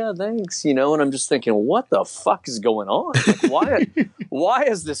 oh yeah, thanks. You know, and I'm just thinking, what the fuck is going on? Like, why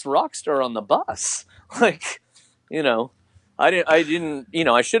is this rock star on the bus? Like, you know, I didn't,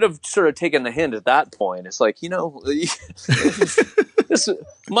 I should have sort of taken the hint at that point. It's like, this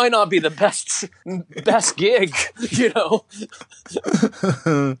might not be the best gig,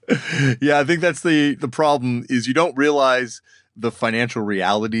 Yeah, I think that's the problem is you don't realize the financial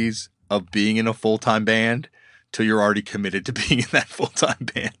realities of being in a full-time band till you're already committed to being in that full-time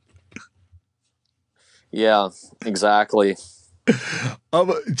band. Yeah, exactly.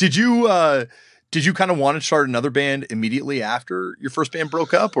 Did you kind of want to start another band immediately after your first band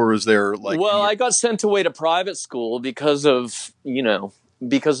broke up, or is there like? Well, I got sent away to private school because of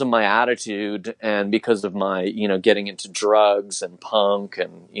my attitude and because of my getting into drugs and punk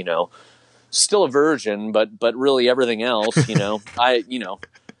and still a virgin, but really everything else.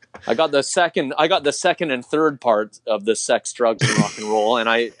 I got the second and third part of the sex, drugs, and rock and roll, and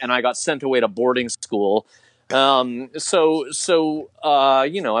I got sent away to boarding school. I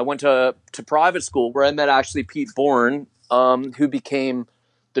went to private school where I met actually Pete Bourne, who became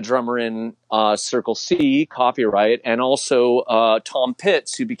the drummer in Circle C, Copyright, and also Tom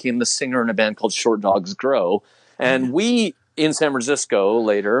Pitts, who became the singer in a band called Short Dogs Grow. And we, in San Francisco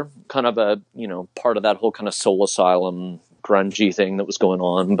later, kind of a, part of that whole kind of Soul Asylum grungy thing that was going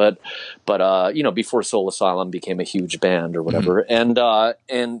on, but before Soul Asylum became a huge band or whatever.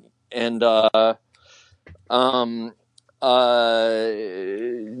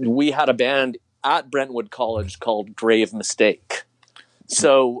 We had a band at Brentwood College called Grave Mistake.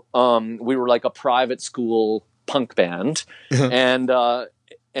 So we were like a private school punk band, and that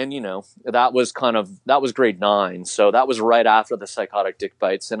was grade 9. So that was right after the Psychotic Dick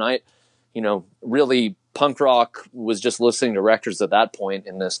Bites, and I, really punk rock was just listening to records at that point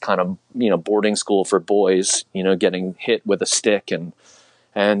in this kind of boarding school for boys, getting hit with a stick and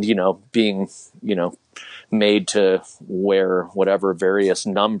being made to wear whatever various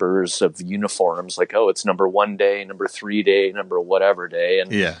numbers of uniforms, like, oh, it's number 1 day, number 3 day, number whatever day.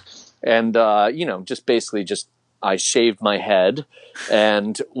 And just basically I shaved my head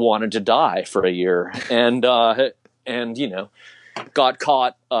and wanted to die for a year and got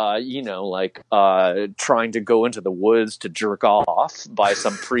caught, trying to go into the woods to jerk off by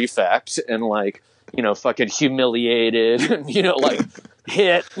some prefect and fucking humiliated and,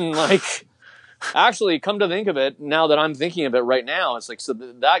 hit and actually, come to think of it, now that I'm thinking of it right now, it's like, so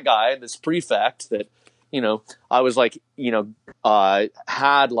that guy, this prefect that, I was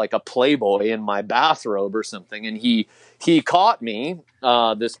had like a Playboy in my bathrobe or something. And he caught me,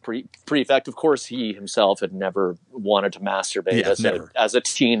 this prefect. Of course, he himself had never wanted to masturbate as a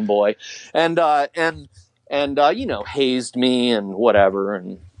teen boy and hazed me and whatever.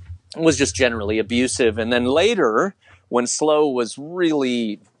 And was just generally abusive. And then later when Slow was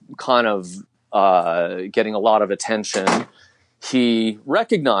really kind of, getting a lot of attention, he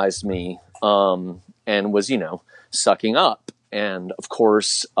recognized me, and was, sucking up. And of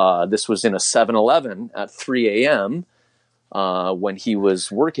course, this was in a 7-Eleven at 3 a.m., when he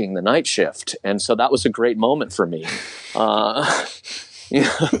was working the night shift. And so that was a great moment for me. We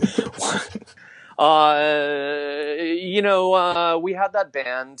had that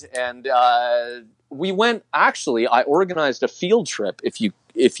band and, we went, actually, I organized a field trip, if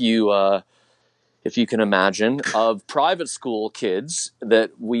you can imagine, of private school kids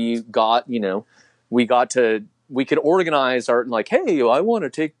that we got, we could organize our, like, hey, I want to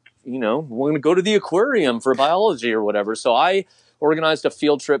take, we're going to go to the aquarium for biology or whatever. So I organized a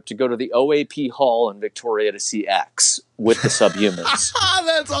field trip to go to the OAP Hall in Victoria to see X with the Subhumans.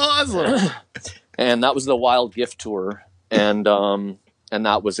 That's awesome. And that was the Wild Gift Tour. And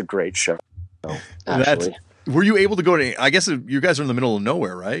that was a great show, actually. Were you able to go to, I guess you guys are in the middle of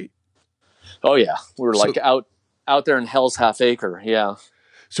nowhere, right? Oh yeah, we were out there in Hell's Half Acre. Yeah.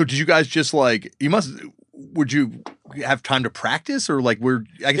 So did you guys just would you have time to practice, or I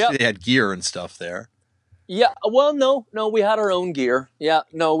guess they had gear and stuff there? Yeah. Well, no, we had our own gear. Yeah.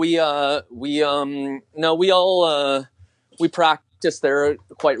 No, we practiced there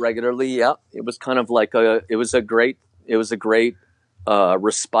quite regularly. Yeah. It was kind of like it was a great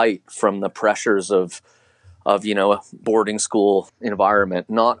respite from the pressures of a boarding school environment.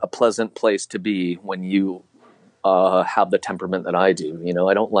 Not a pleasant place to be when you have the temperament that I do.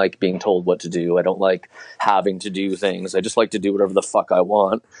 I don't like being told what to do. I don't like having to do things. I just like to do whatever the fuck I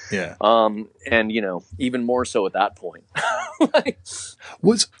want. Yeah. And even more so at that point. So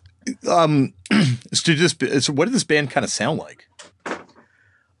what did this band kind of sound like?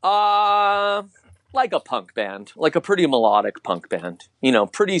 Like a punk band, like a pretty melodic punk band.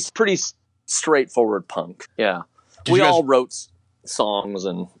 Pretty straightforward punk. Yeah. We all wrote songs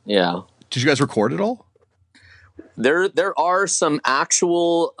and yeah. Did you guys record it all? There are some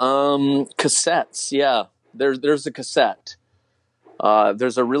actual cassettes. Yeah. There's a cassette.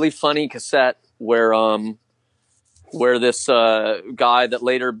 There's a really funny cassette where this guy that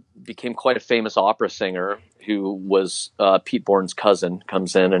later became quite a famous opera singer, who was Pete Bourne's cousin,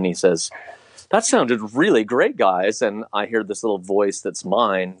 comes in and he says, "That sounded really great, guys." And I hear this little voice that's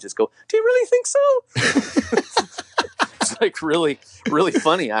mine just go, "Do you really think so?" It's like really, really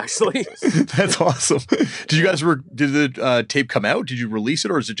funny, actually. That's awesome. Did you guys did the tape come out? Did you release it,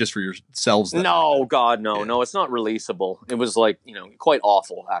 or is it just for yourselves? No, God, no. Yeah. No, it's not releasable. It was like, quite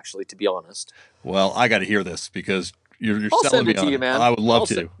awful, actually, to be honest. Well, I got to hear this because you're I'll selling send me it to on you, man. I would love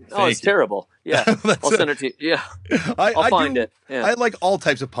to. It's terrible. Yeah, I'll send it to you. Yeah, I'll find it. Yeah. I like all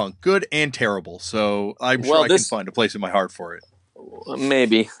types of punk, good and terrible. So I'm sure I can find a place in my heart for it.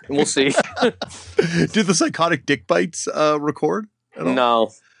 Maybe. We'll see. Did the Psychotic Dick Bites record at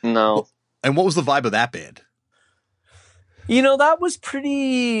all? No. And what was the vibe of that band? That was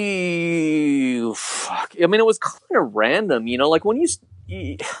pretty... I mean, it was kind of random, like when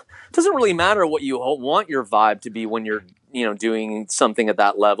it doesn't really matter what you want your vibe to be when you're, doing something at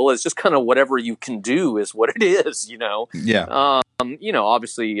that level. It's just kind of whatever you can do is what it is, Yeah.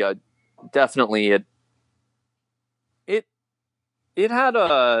 Obviously, definitely it had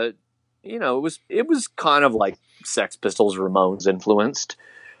a, it was kind of like Sex Pistols, Ramones influenced,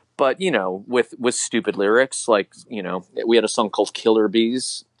 but, with stupid lyrics. Like, we had a song called Killer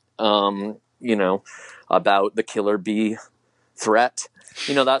Bees, about the killer bee threat,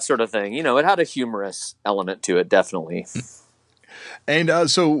 that sort of thing. It had a humorous element to it, definitely. And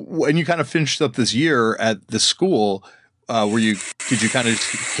so when you kind of finished up this year at the school, did you kind of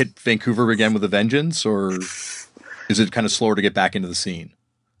hit Vancouver again with a vengeance, or is it kind of slower to get back into the scene?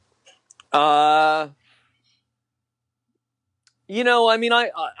 I mean,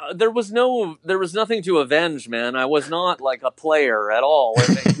 there was nothing to avenge, man. I was not like a player at all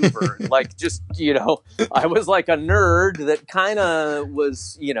in Vancouver. Like, just, I was like a nerd that kind of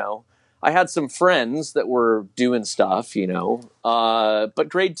was, I had some friends that were doing stuff, but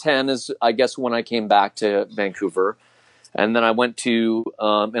grade 10 is, I guess, when I came back to Vancouver. And then I went to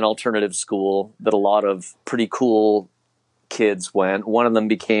an alternative school that a lot of pretty cool kids went. One of them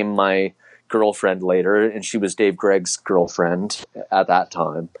became my girlfriend later, and she was Dave Gregg's girlfriend at that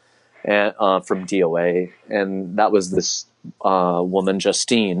time, and from DOA. And that was this woman,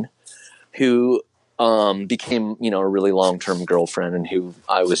 Justine, who became, a really long-term girlfriend, and who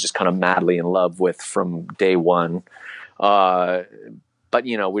I was just kind of madly in love with from day one. But,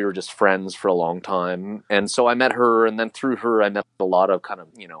 we were just friends for a long time. And so I met her, and then through her, I met a lot of kind of,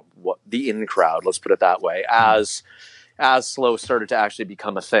 the in crowd, let's put it that way, as Slow started to actually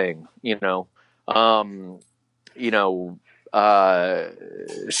become a thing, she's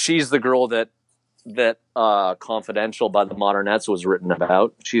the girl that Confidential by the Modernettes was written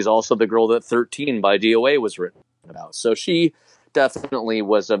about. She's also the girl that 13 by DOA was written about. So she definitely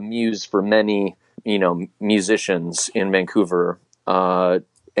was a muse for many, musicians in Vancouver.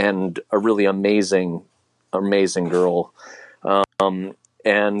 And a really amazing girl.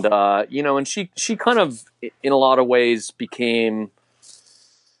 And she kind of, in a lot of ways, became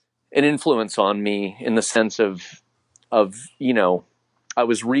an influence on me in the sense of, I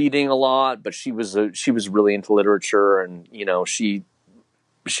was reading a lot, but she was really into literature, and,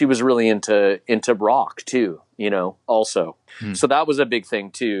 she was really into rock too, also. So that was a big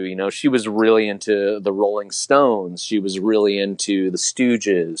thing too. She was really into the Rolling Stones. She was really into the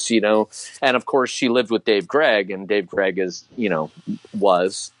Stooges, and of course she lived with Dave Gregg, and Dave Gregg is,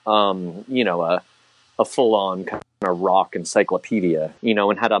 was, a full on kind of rock encyclopedia,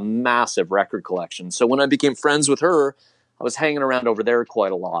 and had a massive record collection. So when I became friends with her, I was hanging around over there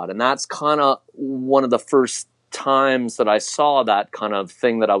quite a lot. And that's kind of one of the first times that I saw that kind of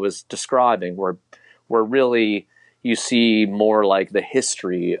thing that I was describing, where really you see more like the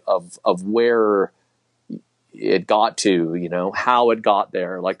history of where it got to, how it got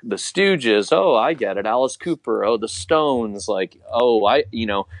there. Like the Stooges, oh, I get it. Alice Cooper, oh, the Stones, like, oh,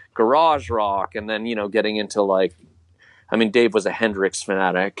 garage rock. And then, getting into like, I mean, Dave was a Hendrix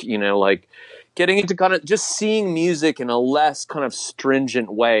fanatic, like getting into kind of just seeing music in a less kind of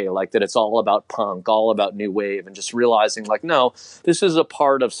stringent way, like that it's all about punk, all about new wave, and just realizing like, no, this is a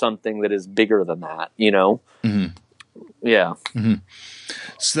part of something that is bigger than that, Mm-hmm. Yeah. Mm-hmm.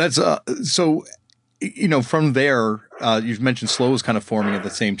 So that's, from there, you've mentioned Slow was kind of forming at the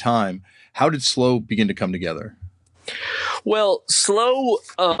same time. How did Slow begin to come together? Well, Slow,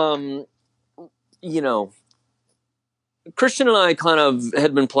 Christian and I kind of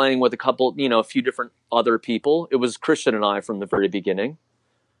had been playing with a few different other people. It was Christian and I from the very beginning.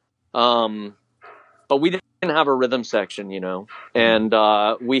 But we have a rhythm section, and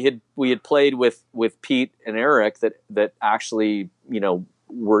we had played with Pete and Eric that actually,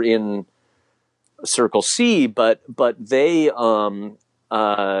 were in Circle C, but they,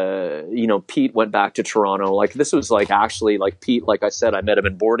 Pete went back to Toronto. Like, this was actually Pete, like I said, I met him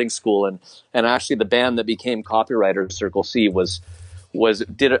in boarding school, and actually the band that became Copywriter Circle C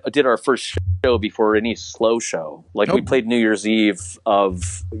did our first show before any slow show. We played New Year's Eve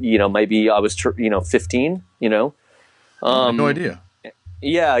of, maybe I was 15, I had no idea.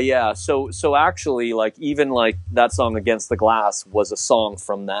 Yeah. So actually, even that song Against the Glass was a song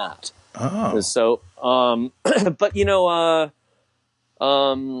from that. Oh. So, but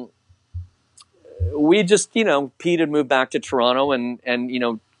we just, Pete had moved back to Toronto,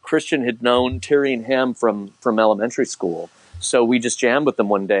 and Christian had known Terry and Ham from elementary school. So we just jammed with them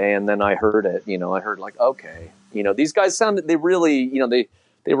one day, and then I heard it. I heard okay, these guys sounded. They really,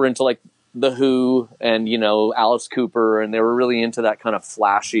 they were into The Who and Alice Cooper, and they were really into that kind of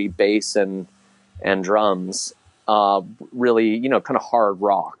flashy bass and drums. Really, kind of hard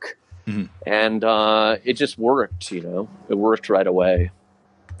rock, and it just worked. It worked right away.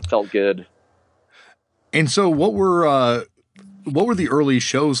 It felt good. And so, what were the early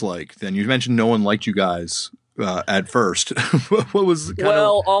shows like? Then you mentioned no one liked you guys. At first, what was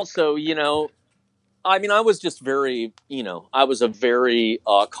also, I mean, I was just very, I was a very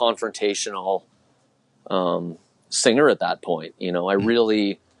confrontational singer at that point. I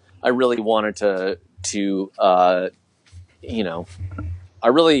really wanted to I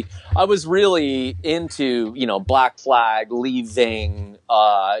was really into, Black Flag, Leaving,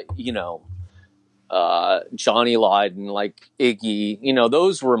 Johnny Lydon, Iggy,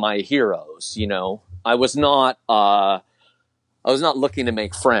 those were my heroes. I was not looking to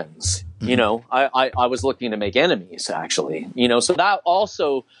make friends, I was looking to make enemies, actually, so that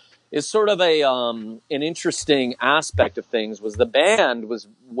also is sort of an interesting aspect of things. Was the band was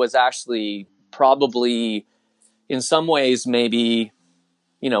actually probably in some ways, maybe,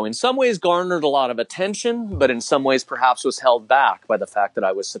 in some ways garnered a lot of attention, but in some ways perhaps was held back by the fact that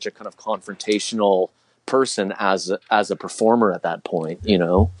I was such a kind of confrontational person as a performer at that point,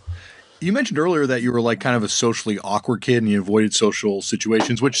 You mentioned earlier that you were kind of a socially awkward kid and you avoided social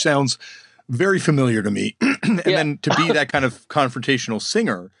situations, which sounds very familiar to me. And then to be that kind of confrontational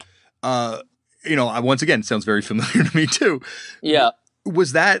singer, once again, sounds very familiar to me too. Yeah.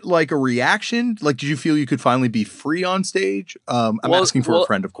 Was that a reaction? Did you feel you could finally be free on stage? I'm asking for a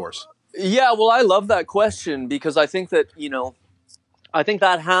friend, of course. Yeah. Well, I love that question because I think that,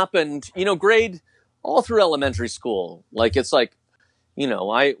 that happened, grade all through elementary school. I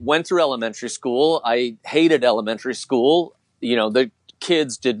went through elementary school. I hated elementary school. The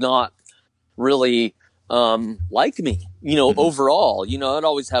kids did not really like me, overall. I'd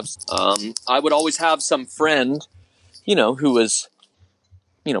always have I would always have some friend, who was,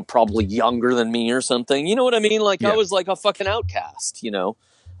 probably younger than me or something. You know what I mean? I was like a fucking outcast,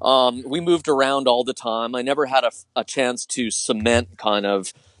 we moved around all the time. I never had a chance to cement kind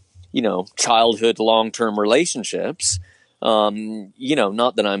of, childhood long-term relationships.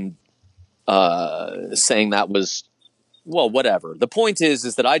 Not that I'm saying that was, well, whatever. The point is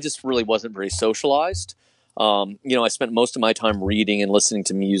that I just really wasn't very socialized. I spent most of my time reading and listening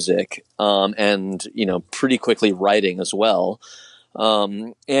to music, and, pretty quickly writing as well.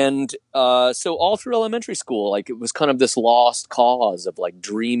 So all through elementary school, it was kind of this lost cause of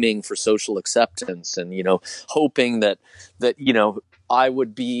dreaming for social acceptance and, hoping that, I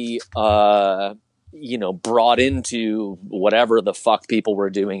would be, brought into whatever the fuck people were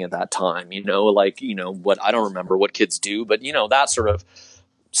doing at that time, what, I don't remember what kids do, but, that sort of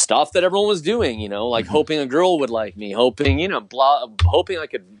stuff that everyone was doing, hoping a girl would like me, hoping, hoping I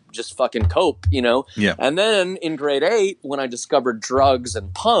could just fucking cope, Yeah. And then in grade 8, when I discovered drugs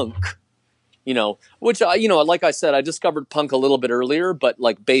and punk, which I, like I said, I discovered punk a little bit earlier, but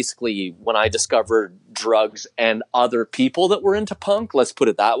basically when I discovered drugs and other people that were into punk, let's put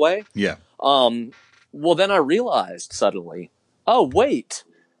it that way. Yeah. Well, then I realized suddenly, oh, wait,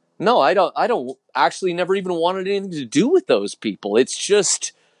 no, I don't actually never even wanted anything to do with those people. It's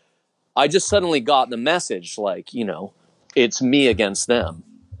just, I just suddenly got the message, it's me against them,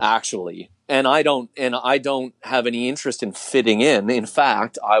 actually. And I don't have any interest in fitting in. In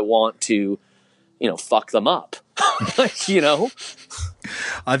fact, I want to, fuck them up, I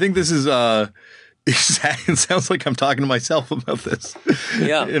think this is, it sounds like I'm talking to myself about this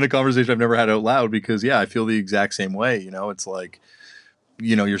in a conversation I've never had out loud because, I feel the exact same way. It's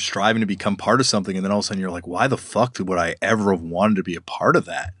you're striving to become part of something and then all of a sudden you're why the fuck would I ever have wanted to be a part of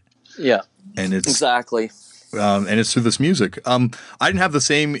that? Yeah. And it's exactly. And it's through this music. I didn't have the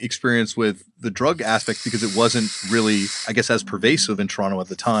same experience with the drug aspect because it wasn't really, I guess, as pervasive in Toronto at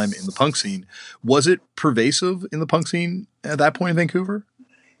the time in the punk scene. Was it pervasive in the punk scene at that point in Vancouver?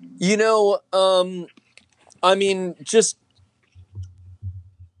 You know, I mean, just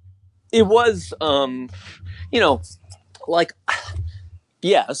it was, you know, like,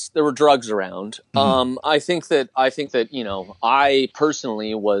 yes, there were drugs around. I think that, you know, I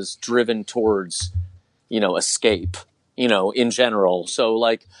personally was driven towards, you know, escape, you know, in general. So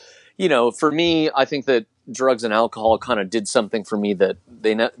like, you know, for me, I think that drugs and alcohol kind of did something for me that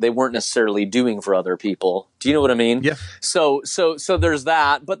they weren't necessarily doing for other people. Do you know what I mean? Yeah. So there's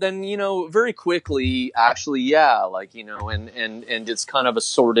that, but then, you know, very quickly, actually, yeah, like, you know, and it's kind of a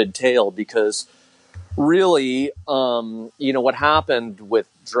sordid tale because really, you know, what happened with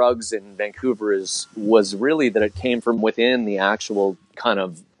drugs in Vancouver was really that it came from within the actual kind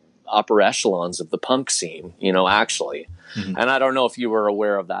of upper echelons of the punk scene, you know, actually. And I don't know if you were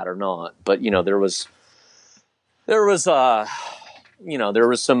aware of that or not, but, you know, there was you know, there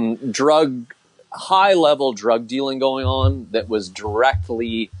was some high level drug dealing going on that was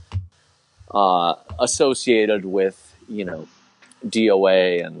directly associated with, you know,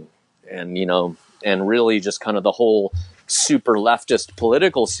 DOA and, you know, and really just kind of the whole super leftist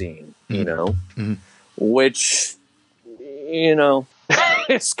political scene, you know, which, you know,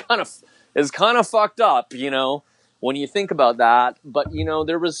 it's kind of fucked up, you know, when you think about that. But, you know,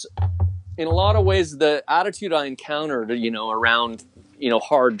 there was, in a lot of ways, the attitude I encountered, you know, around, you know,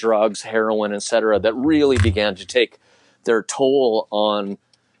 hard drugs, heroin, etc., that really began to take their toll on,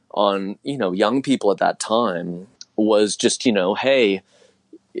 you know, young people at that time was just, you know, hey,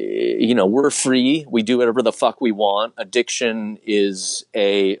 you know, we're free. We do whatever the fuck we want. Addiction is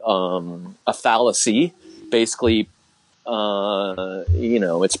a fallacy, basically. You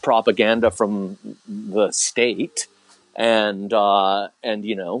know, it's propaganda from the state, and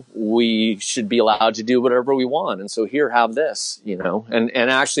you know, we should be allowed to do whatever we want. And so here, have this, you know, and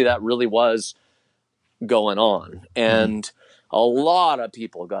actually that really was going on. And a lot of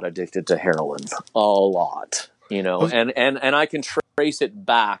people got addicted to heroin, a lot, you know, and I can trace it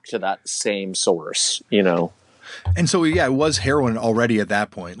back to that same source, you know. And so, yeah, it was heroin already at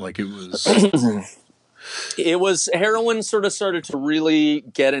that point. Like it was. It was heroin sort of started to really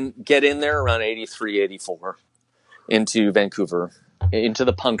get in there around 83, 84 into Vancouver, into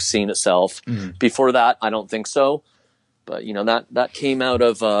the punk scene itself. Before that, I don't think so. But, you know, that came out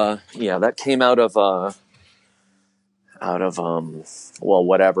of, well,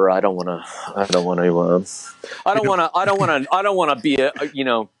 whatever. I don't want to be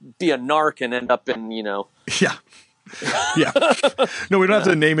a narc and end up in, you know. Yeah. Yeah. No, we don't have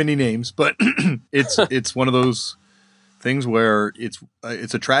to name any names, but it's one of those things where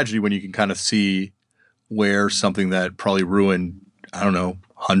it's a tragedy when you can kind of see where something that probably ruined, I don't know,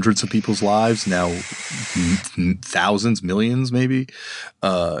 hundreds of people's lives, now thousands, millions maybe,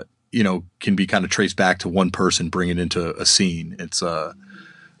 you know, can be kind of traced back to one person bringing it into a scene. It's I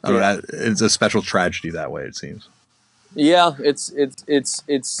don't know, it's a special tragedy that way, it seems. Yeah, it's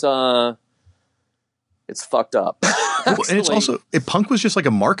fucked up. Well, and it's also, punk was just like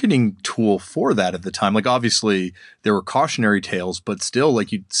a marketing tool for that at the time. Like, obviously there were cautionary tales, but still,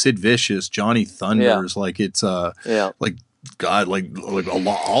 like, Sid Vicious, Johnny Thunders, like it's like, God, like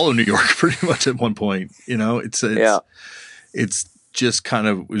all of New York pretty much at one point, you know. It's just kind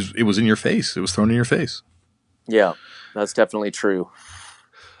of, it was in your face. It was thrown in your face. Yeah, that's definitely true.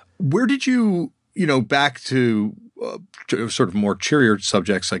 Where did you, you know, back to sort of more cheerier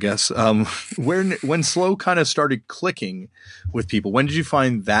subjects, I guess. When Slow kind of started clicking with people, when did you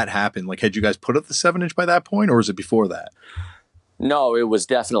find that happen? Like, had you guys put up the 7-inch by that point, or was it before that? No, it was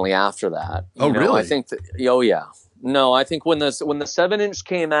definitely after that. Really? I think that. Oh, yeah. No, I think when the 7-inch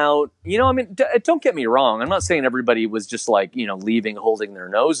came out, you know, I mean, don't get me wrong. I'm not saying everybody was just like, you know, leaving holding their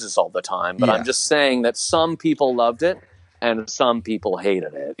noses all the time, but I'm just saying that some people loved it and some people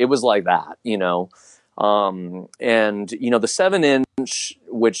hated it. It was like that, you know. And, you know, the 7-inch,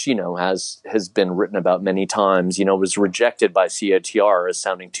 which, you know, has been written about many times, you know, was rejected by CITR as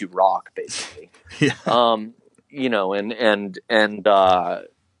sounding too rock, basically. Yeah. You know, and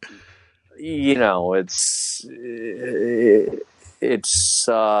you know, it's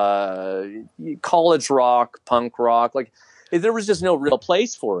college rock, punk rock, like there was just no real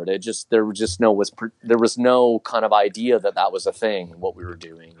place for it. There was no kind of idea that was a thing, what we were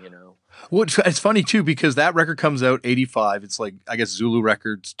doing, you know. Well, it's funny too, because that record comes out 85. It's like, I guess, Zulu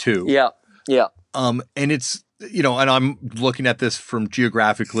Records too. Yeah. Yeah. And it's, you know, and I'm looking at this from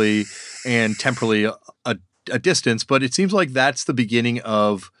geographically and temporally a distance, but it seems like that's the beginning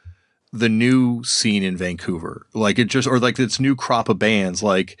of the new scene in Vancouver, like it just, or like this new crop of bands.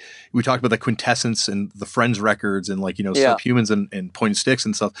 Like we talked about the Quintessence and the Friends records and like, Subhumans and Point Sticks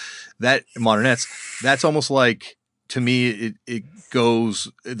and stuff, that Modernettes, that's almost like, to me, it goes,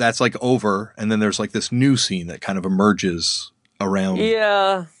 that's like over. And then there's like this new scene that kind of emerges around.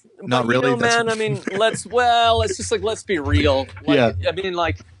 Yeah. Not really, man. I mean, let's be real. Like, I mean,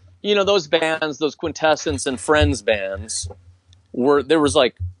 like, those bands, those Quintessence and Friends bands, there was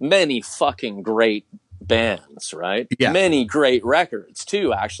like many fucking great bands, right? Yeah. Many great records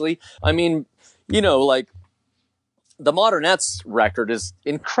too, actually. I mean, like the Modernettes record is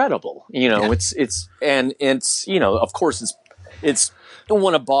incredible. It's of course it's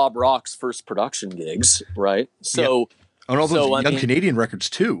one of Bob Rock's first production gigs, right? So and all those young Canadian records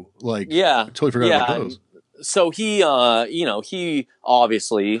too. Like, yeah, I totally forgot about those. So he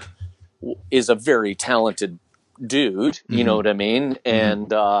obviously is a very talented dude, you know what I mean?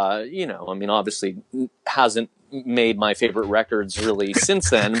 And, obviously hasn't made my favorite records really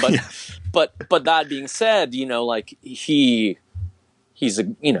since then, but that being said, like he's a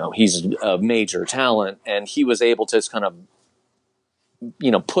major talent, and he was able to kind of,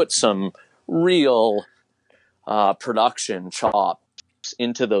 put some real, production chops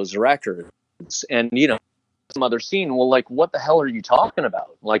into those records. And, some other scene. Well, like, what the hell are you talking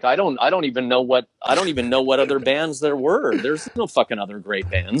about? Like, I don't even know what other bands there were. There's no fucking other great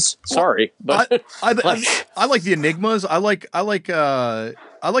bands. Sorry, but I like the Enigmas. I like a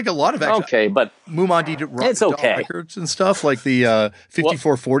lot of but Mumandi it's okay records and stuff, like the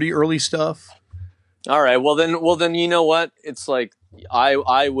 5440 early stuff. All right, well then you know what? It's like I'm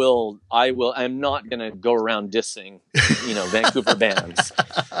not gonna go around dissing, Vancouver bands.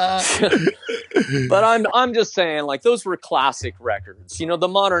 But I'm just saying, like, those were classic records. The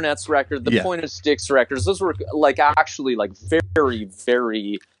Modernettes record, the Pointed Sticks records, those were like actually like very,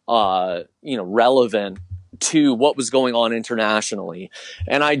 very relevant to what was going on internationally.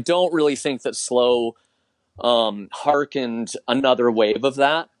 And I don't really think that Slow hearkened another wave of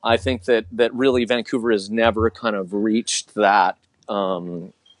that. I think that really Vancouver has never kind of reached that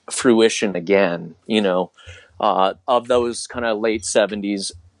fruition again, of those kind of late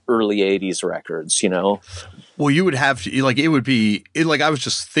 70s, early 80s records, Well, you would have to, like, it would be like, I was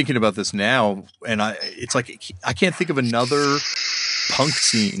just thinking about this now, and I can't think of another punk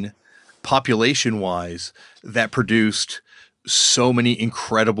scene population wise that produced so many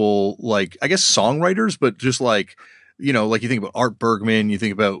incredible, like, I guess songwriters, but just like, like you think about Art Bergman, you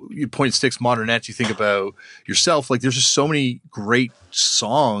think about Point Sticks, Modernettes, you think about yourself. Like, there's just so many great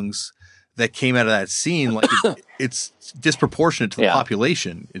songs that came out of that scene. Like, it's disproportionate to the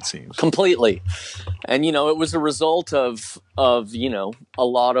population, it seems. Completely. And, it was a result of a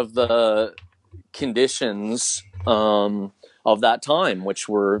lot of the conditions of that time, which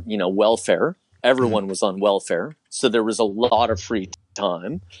were, welfare. Everyone was on welfare. So there was a lot of free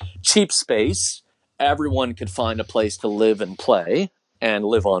time, cheap space. Everyone could find a place to live and play and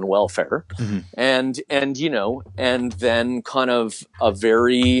live on welfare. And then kind of a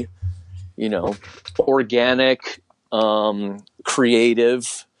very, organic,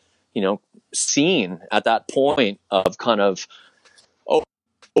 creative, scene at that point of kind of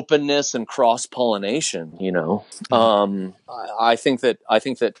openness and cross-pollination, I think that,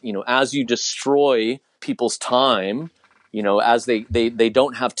 as you destroy people's time, as they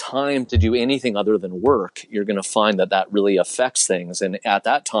don't have time to do anything other than work, you're going to find that really affects things. And at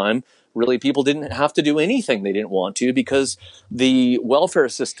that time, really, people didn't have to do anything they didn't want to, because the welfare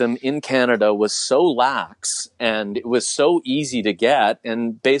system in Canada was so lax and it was so easy to get.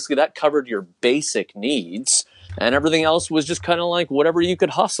 And basically that covered your basic needs, and everything else was just kind of like whatever you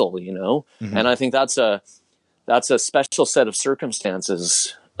could hustle, And I think that's a special set of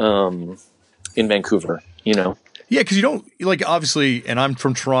circumstances in Vancouver, Yeah, because you don't, like, obviously, and I'm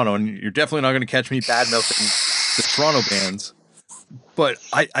from Toronto, and you're definitely not going to catch me bad-mouthing the Toronto bands, but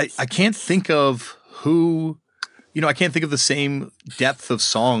I can't think of who, I can't think of the same depth of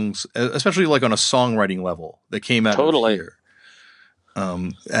songs, especially like on a songwriting level, that came out of here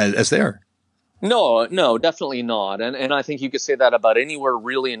as there. No, definitely not. And I think you could say that about anywhere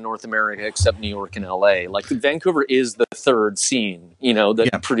really in North America except New York and LA. Like, Vancouver is the third scene,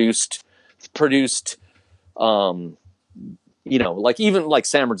 that produced, like, even like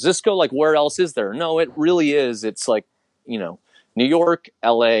San Francisco, like, where else is there? No, it really is. It's like, New York,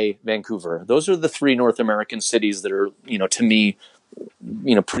 LA, Vancouver. Those are the three North American cities that are, to me,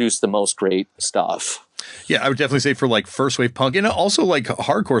 produce the most great stuff. Yeah, I would definitely say for like first wave punk, and also like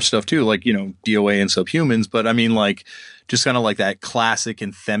hardcore stuff too, like, DOA and Subhumans. But I mean, like, just kind of like that classic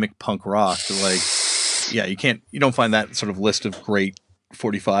anthemic punk rock. Like, yeah, you don't find that sort of list of great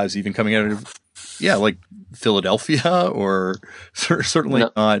 45s even coming out of, like Philadelphia or certainly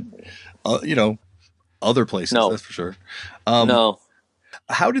not, other places. No. That's for sure. No.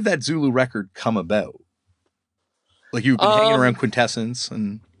 How did that Zulu record come about? Like you've been hanging around Quintessence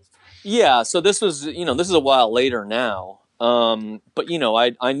and. Yeah. So this was, this is a while later now. But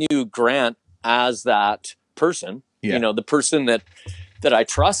I knew Grant as that person, the person that I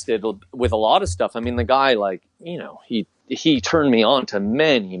trusted with a lot of stuff. I mean, the guy, like, he turned me on to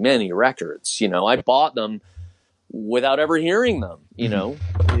many, many records. I bought them without ever hearing them,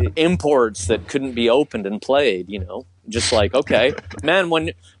 imports that couldn't be opened and played, just like, okay, man,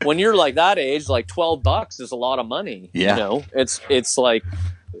 when you're like that age, like $12 is a lot of money. It's like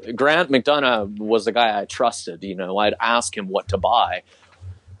Grant McDonough was the guy I trusted, I'd ask him what to buy.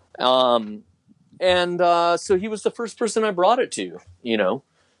 So he was the first person I brought it to,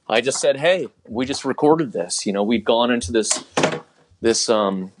 I just said, hey, we just recorded this. We'd gone into this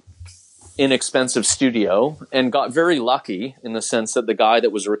inexpensive studio and got very lucky in the sense that the guy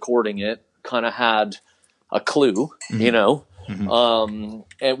that was recording it kind of had a clue, at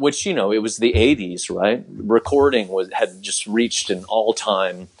which, it was the 80s, right? Recording had just reached an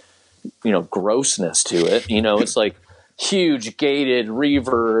all-time, grossness to it. It's like huge gated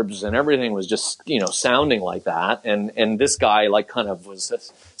reverbs and everything was just, sounding like that. And this guy like kind of was a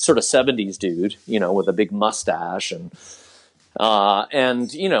sort of 70s dude, with a big mustache and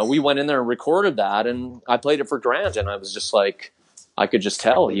we went in there and recorded that and I played it for Grant and I was just like, I could just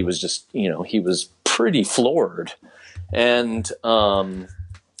tell he was just, he was pretty floored. And,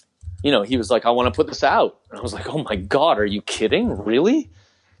 he was like, I want to put this out. And I was like, oh my God, are you kidding? Really?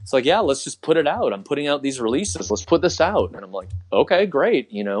 It's like, yeah, let's just put it out. I'm putting out these releases. Let's put this out. And I'm like, okay,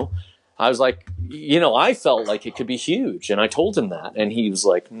 great. I was like, I felt like it could be huge. And I told him that. And he was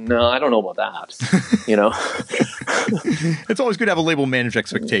like, no, I don't know about that. It's always good to have a label manage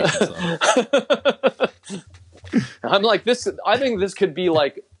expectations. I'm like, I think this could be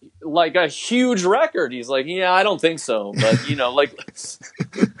like a huge record. He's like, yeah, I don't think so. But, like.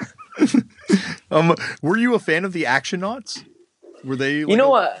 Were you a fan of the Actionauts? Were they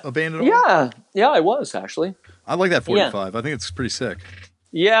like a band at all? Yeah, I was actually. I like that 45. Yeah. I think it's pretty sick.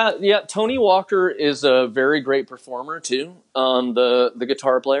 Yeah. Tony Walker is a very great performer too. The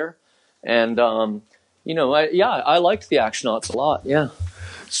guitar player, and I liked the Actionauts a lot. Yeah.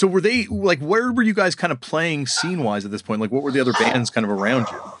 So were they like? Where were you guys kind of playing scene wise at this point? Like, what were the other bands kind of around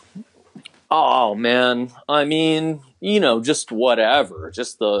you? Oh man, I mean, just whatever,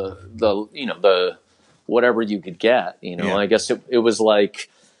 just the whatever you could get. I guess it was like,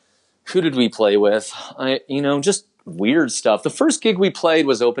 who did we play with? Just weird stuff. The first gig we played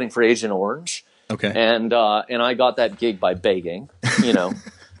was opening for Agent Orange. Okay. And I got that gig by begging,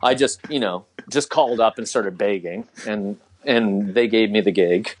 I just called up and started begging and they gave me the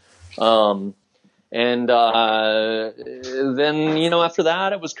gig. Then, after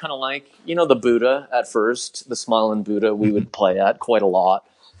that, it was kind of like, the Buddha at first, the Smiling Buddha we would play at quite a lot.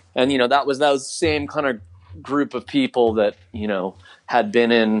 And, that was the same kind of group of people that, had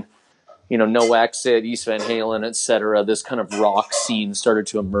been in, No Exit, East Van Halen, etc. This kind of rock scene started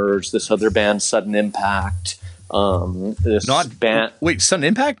to emerge. This other band, Sudden Impact. Sudden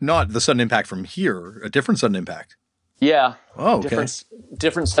Impact? Not the Sudden Impact from here. A different Sudden Impact. Yeah. Oh, okay.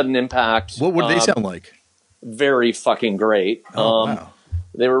 Different Sudden Impact. What would they sound like? Very fucking great. Wow.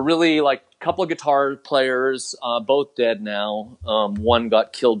 They were really like a couple of guitar players, both dead now. One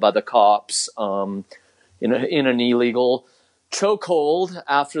got killed by the cops in an illegal chokehold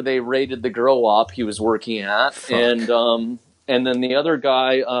after they raided the grow op he was working at. Fuck. And then the other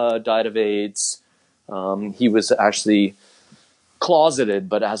guy died of AIDS. He was actually closeted,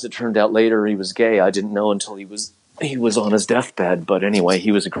 but as it turned out later, he was gay. I didn't know until he was on his deathbed. But anyway,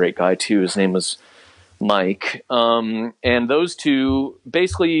 he was a great guy too. His name was Mike. And those two,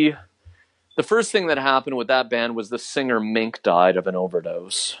 basically, the first thing that happened with that band was the singer Mink died of an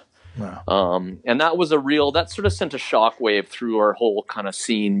overdose. Wow. And that sort of sent a shockwave through our whole kind of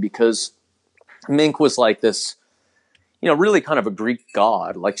scene because Mink was like this, really kind of a Greek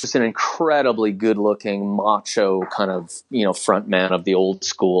god, like just an incredibly good looking macho kind of, front man of the old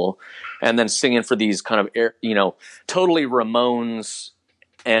school. And then singing for these kind of, totally Ramones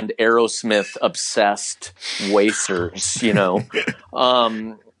and Aerosmith obsessed wasters, and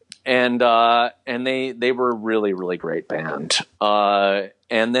they were a really, really great band.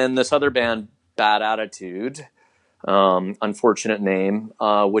 And then this other band, Bad Attitude, unfortunate name,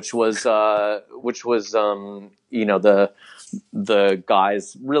 which was the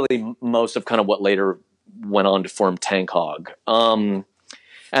guys, really most of kind of what later went on to form Tank Hog.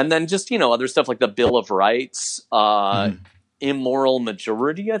 And then just, other stuff like the Bill of Rights, Immoral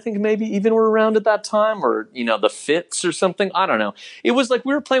Majority, I think maybe even were around at that time, or, you know, the Fits or something. I don't know. It was like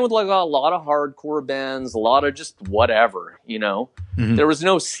we were playing with like a lot of hardcore bands, a lot of just whatever, you know. Mm-hmm. There was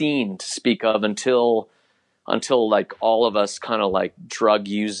no scene to speak of until like all of us kind of like drug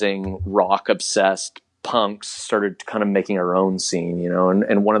using, rock obsessed punks started kind of making our own scene, you know.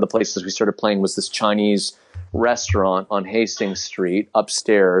 And one of the places we started playing was this Chinese restaurant on Hastings Street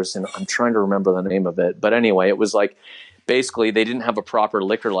upstairs, and I'm trying to remember the name of it, but anyway, it was like basically they didn't have a proper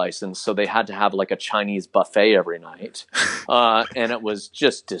liquor license, so they had to have like a Chinese buffet every night, and it was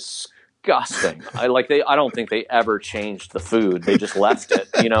just disgusting. I don't think they ever changed the food. They just left it,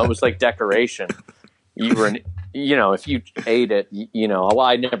 you know. It was like decoration. You were you know, if you ate it, you know, well,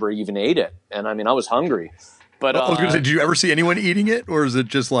 I never even ate it, and I mean, I was hungry. But I was gonna say, did you ever see anyone eating it, or is it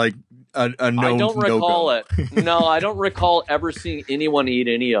just like a known I don't recall no-go? it. No, I don't recall ever seeing anyone eat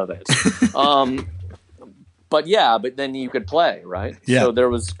any of it. But then you could play, right? Yeah. So there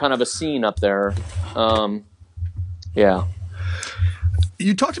was kind of a scene up there. Yeah.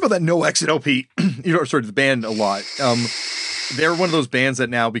 You talked about that No Exit LP, the band a lot. They're one of those bands that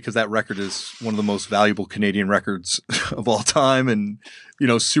now, because that record is one of the most valuable Canadian records of all time and, you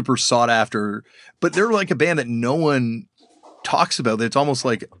know, super sought after, but they're like a band that no one talks about. It's almost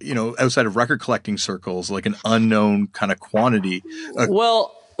like, you know, outside of record collecting circles, like an unknown kind of quantity.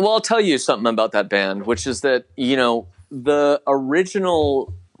 Well, I'll tell you something about that band, which is that, you know, the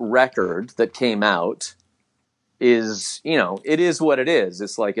original record that came out is, you know, it is what it is.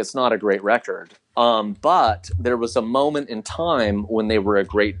 It's like, it's not a great record. But there was a moment in time when they were a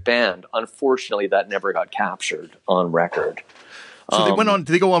great band. Unfortunately, that never got captured on record. So they went on,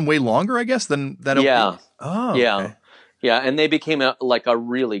 did they go on way longer, I guess, than that? Yeah. Oh, yeah. Okay. Yeah. And they became a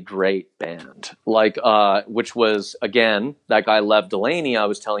really great band, which was, again, that guy, Lev Delaney, I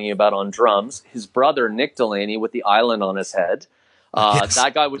was telling you about on drums, his brother, Nick Delaney, with the island on his head. Yes.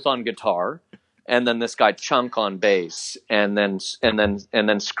 That guy was on guitar. And then this guy Chunk on bass, and then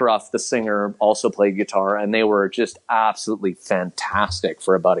Scruff, the singer, also played guitar, and they were just absolutely fantastic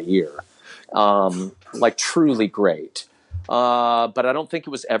for about a year, like truly great. But I don't think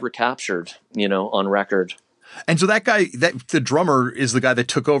it was ever captured, you know, on record. And so that guy, the drummer, is the guy that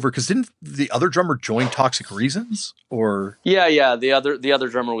took over, because didn't the other drummer join Toxic Reasons? Or Yeah. The other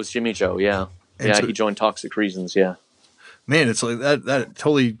drummer was Jimmy Joe. Yeah, he joined Toxic Reasons. Yeah. Man, it's like that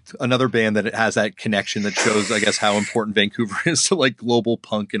totally another band that has that connection that shows, I guess, how important Vancouver is to like global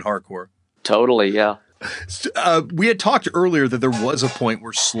punk and hardcore. Totally, yeah. We had talked earlier that there was a point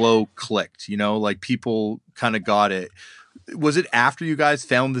where Slow clicked, you know, like people kind of got it. Was it after you guys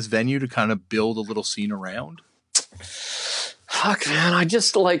found this venue to kind of build a little scene around? Fuck, man,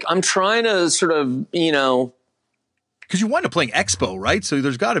 I'm trying to sort of, you know, because you wind up playing Expo, right? So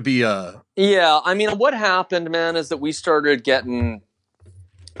there's got to be a... Yeah, I mean, what happened, man, is that we started getting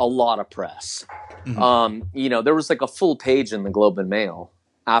a lot of press. Mm-hmm. You know, there was like a full page in the Globe and Mail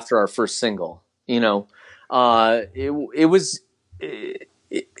after our first single. You know,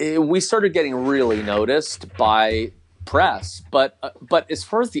 we started getting really noticed by press. But as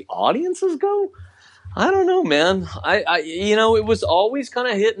far as the audiences go, I don't know, man. I you know, it was always kind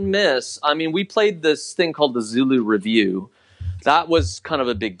of hit and miss. I mean, we played this thing called the Zulu Review. That was kind of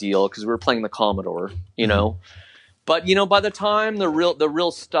a big deal because we were playing the Commodore, you know. But, you know, by the time the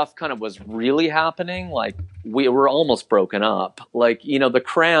real stuff kind of was really happening, like we were almost broken up. Like, you know, the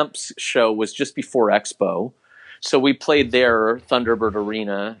Cramps show was just before Expo. So we played there, Thunderbird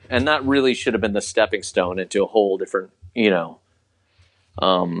Arena, and that really should have been the stepping stone into a whole different, you know,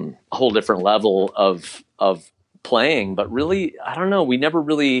 a whole different level of playing. But really, I don't know, we never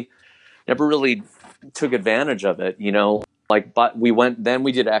really took advantage of it, you know. Like, but we went, then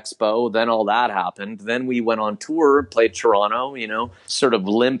we did Expo, then all that happened. Then we went on tour, played Toronto, you know, sort of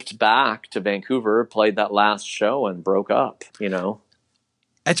limped back to Vancouver, played that last show and broke up, you know.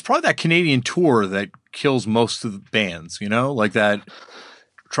 It's probably that Canadian tour that kills most of the bands, you know, like that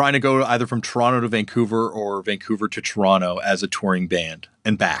trying to go either from Toronto to Vancouver or Vancouver to Toronto as a touring band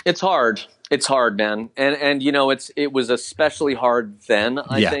and back. It's hard. It's hard, man. And you know, it was especially hard then,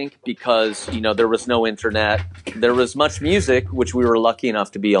 I think, because, you know, there was no internet. There was much music, which we were lucky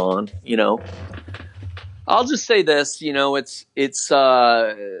enough to be on, you know. I'll just say this, you know, it's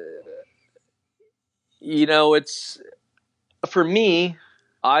for me,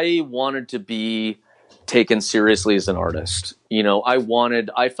 I wanted to be taken seriously as an artist. You know, I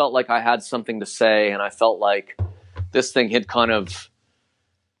felt like I had something to say, and I felt like this thing had kind of,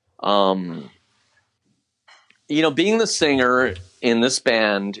 you know, being the singer in this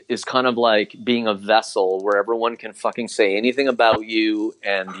band is kind of like being a vessel where everyone can fucking say anything about you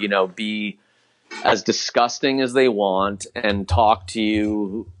and, you know, be as disgusting as they want and talk to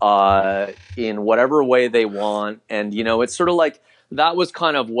you in whatever way they want. And, you know, it's sort of like that was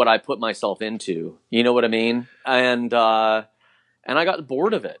kind of what I put myself into. You know what I mean? And I got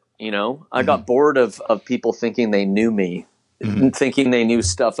bored of it. You know, I got bored of people thinking they knew me, thinking they knew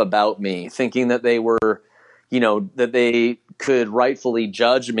stuff about me, thinking that they were, you know, that they could rightfully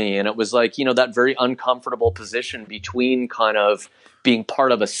judge me. And it was like, you know, that very uncomfortable position between kind of being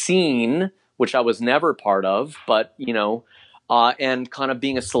part of a scene, which I was never part of, but, you know, and kind of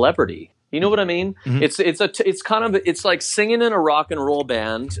being a celebrity. You know what I mean? It's like singing in a rock and roll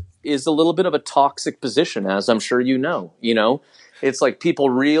band is a little bit of a toxic position, as I'm sure you know. It's like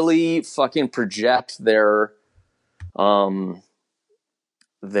people really fucking project their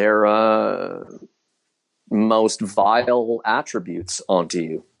most vile attributes onto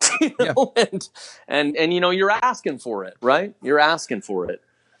you. You know? Yeah. And you know, you're asking for it, right? You're asking for it.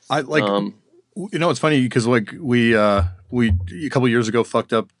 I like you know, it's funny because like we a couple years ago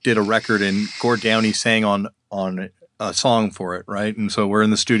fucked up did a record and Gord Downey sang on a song for it, right? And so we're in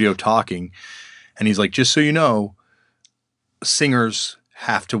the studio talking and he's like, just so you know, singers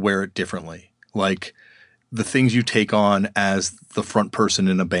have to wear it differently. Like the things you take on as the front person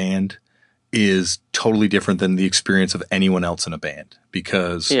in a band is totally different than the experience of anyone else in a band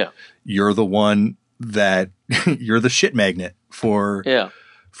because you're the one that you're the shit magnet for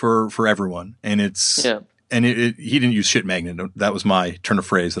everyone. And it's, and he didn't use shit magnet. That was my turn of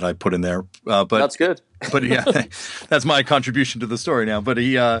phrase that I put in there. But that's good. But yeah, that's my contribution to the story now. But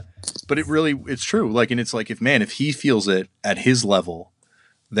but it's true. Like, and it's like, if he feels it at his level,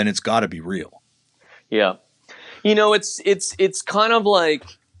 then it's gotta be real. Yeah. You know, it's kind of like,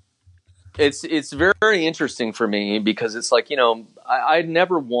 it's very interesting for me because it's like, you know, I'd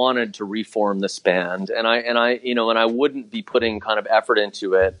never wanted to reform this band and I wouldn't be putting kind of effort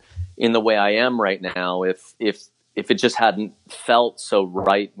into it in the way I am right now if it just hadn't felt so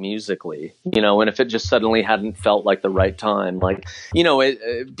right musically, you know, and if it just suddenly hadn't felt like the right time, like, you know,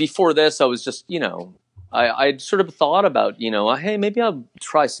 before this, I was just, you know, I'd sort of thought about, you know, hey, maybe I'll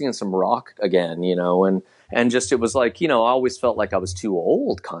try singing some rock again, you know, and just, it was like, you know, I always felt like I was too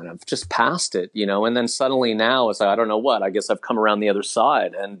old, kind of just past it, you know, and then suddenly now it's like, I don't know what, I guess I've come around the other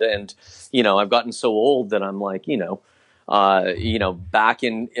side and, you know, I've gotten so old that I'm like, you know, back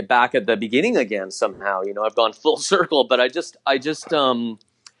at the beginning again somehow, you know, I've gone full circle, but I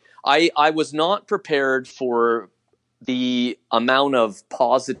was not prepared for the amount of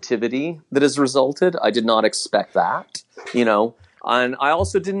positivity that has resulted. I did not expect that, you know, and I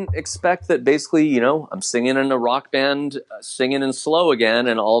also didn't expect that basically, you know, I'm singing in a rock band, singing in slow again.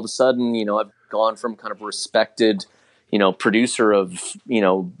 And all of a sudden, you know, I've gone from kind of respected, you know, producer of, you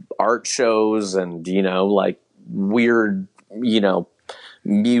know, art shows and, you know, like weird, you know,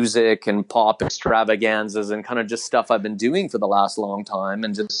 music and pop extravaganzas and kind of just stuff I've been doing for the last long time.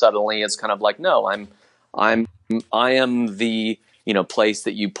 And just suddenly it's kind of like, no, I am the, you know, place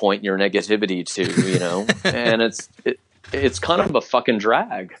that you point your negativity to, you know, and it's kind of a fucking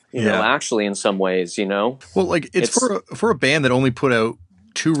drag, you know, actually in some ways, you know. Well, like it's for a band that only put out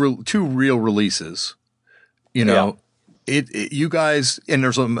two real releases, you know, you guys, and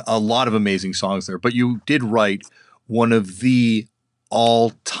there's a lot of amazing songs there, but you did write one of the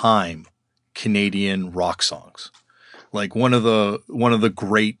all-time Canadian rock songs, like one of the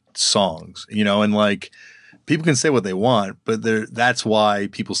great songs, you know, and like people can say what they want, but that's why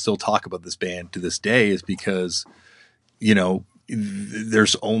people still talk about this band to this day is because, you know,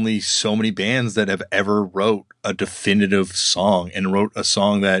 there's only so many bands that have ever wrote a definitive song and wrote a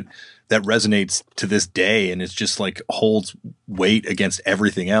song that resonates to this day. And it's just like holds weight against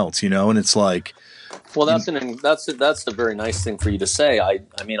everything else, you know? And it's like, well, that's a very nice thing for you to say. I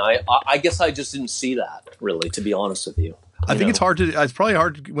mean, I guess I just didn't see that really, to be honest with you. I think it's probably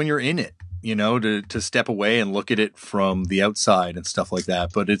hard when you're in it, you know, to step away and look at it from the outside and stuff like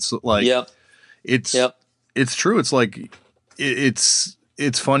that. But it's like, it's true. It's like, it's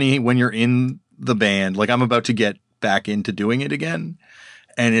funny when you're in the band, like I'm about to get back into doing it again.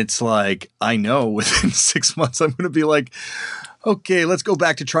 And it's like, I know within 6 months, I'm going to be like, okay, let's go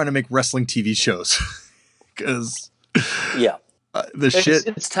back to trying to make wrestling TV shows. Cause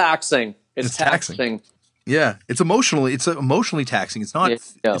it's taxing. It's taxing. Yeah. It's emotionally taxing. It's not,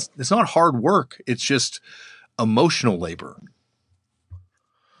 it's not hard work. It's just emotional labor.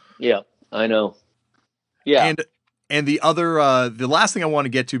 Yeah, I know. Yeah. And the other, the last thing I want to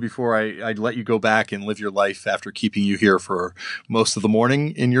get to before I let you go back and live your life after keeping you here for most of the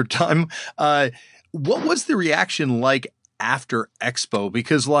morning in your time, what was the reaction like after Expo?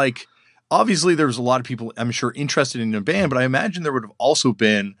 Because like, obviously there was a lot of people, I'm sure, interested in your band, but I imagine there would have also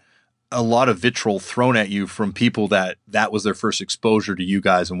been a lot of vitriol thrown at you from people that was their first exposure to you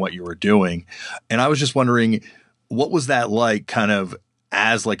guys and what you were doing. And I was just wondering, what was that like kind of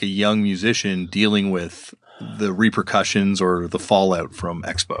as like a young musician dealing with the repercussions or the fallout from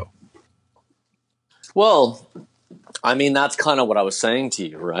Expo? Well, I mean, that's kind of what I was saying to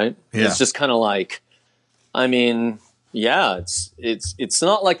you, right? Yeah. It's just kind of like, I mean, yeah, it's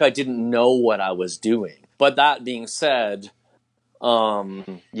not like I didn't know what I was doing. But that being said,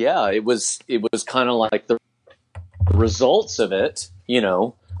 yeah, it was kind of like the results of it, yeah,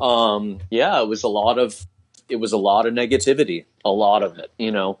 it was a lot of negativity, a lot of it,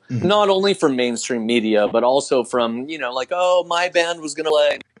 not only from mainstream media, but also from, like, oh, my band was going to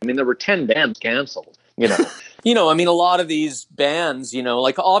play. I mean, there were 10 bands canceled, I mean, a lot of these bands,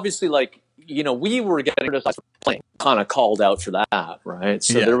 like, obviously, like, we were getting criticized for playing, kind of called out for that. Right.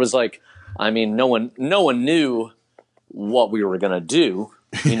 So there was like, I mean, no one knew what we were going to do,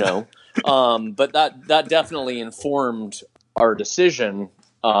 but that definitely informed our decision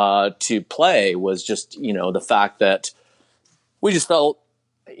to play, was just, the fact that we just felt,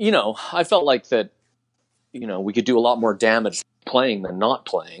 I felt like that, we could do a lot more damage playing than not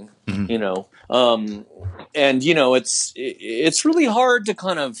playing, and, it's really hard to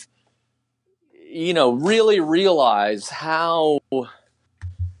kind of, really realize how,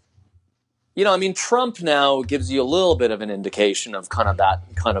 I mean, Trump now gives you a little bit of an indication of kind of that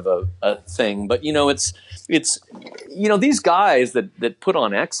kind of a thing, but it's these guys that put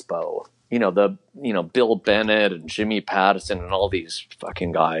on Expo, Bill Bennett and Jimmy Pattison and all these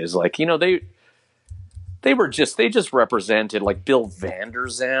fucking guys, like, they just represented, like, Bill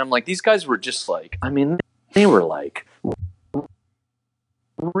Vanderzam, like, these guys were just like, I mean, they were like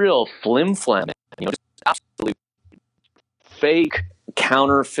real flim-flam, just absolutely fake,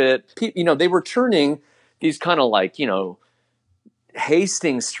 counterfeit. They were turning these kind of like,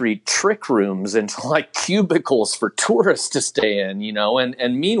 Hastings Street trick rooms into like cubicles for tourists to stay in,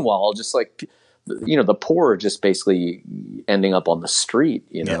 and meanwhile, just like, the poor are just basically ending up on the street,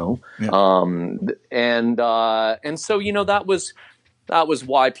 Yeah. And so, that was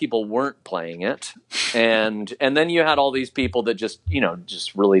why people weren't playing it. And then you had all these people that just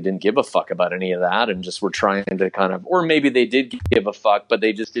really didn't give a fuck about any of that, and just were trying to kind of, or maybe they did give a fuck, but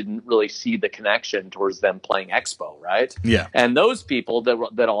they just didn't really see the connection towards them playing Expo, right? Yeah. And those people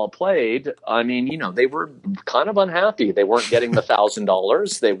that all played, I mean, they were kind of unhappy. They weren't getting the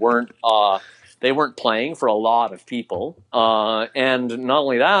 $1,000. They weren't playing for a lot of people. And not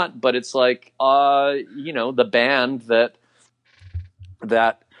only that, but it's like, the band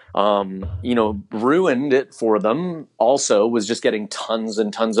that ruined it for them also was just getting tons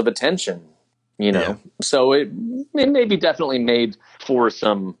and tons of attention, Yeah. So it maybe definitely made for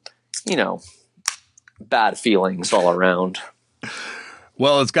some, bad feelings all around.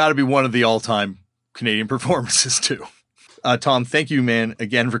 Well, it's got to be one of the all-time Canadian performances too. Tom, thank you, man,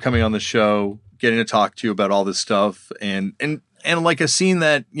 again for coming on the show, getting to talk to you about all this stuff, and like a scene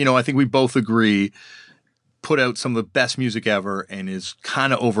that, I think we both agree put out some of the best music ever and is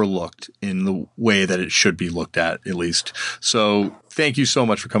kind of overlooked in the way that it should be looked at least. So thank you so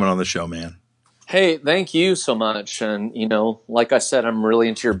much for coming on the show, man. Hey, thank you so much. And, like I said, I'm really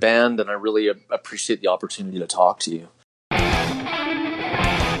into your band, and I really appreciate the opportunity to talk to you.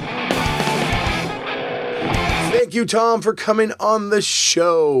 Thank you, Tom, for coming on the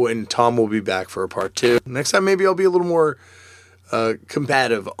show. And Tom will be back for a part 2. Next time, maybe I'll be a little more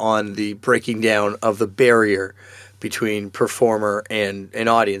combative on the breaking down of the barrier between performer and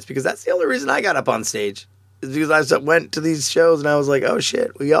audience, because that's the only reason I got up on stage, is because I went to these shows and I was like, oh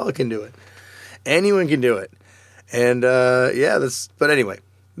shit, we all can do it. Anyone can do it. And but anyway,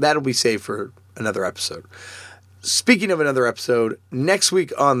 that'll be saved for another episode. Speaking of another episode, next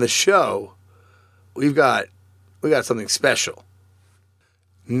week on the show, we got something special.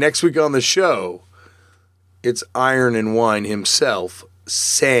 Next week on the show, it's Iron and Wine himself,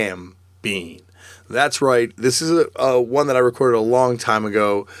 Sam Bean. That's right. This is a one that I recorded a long time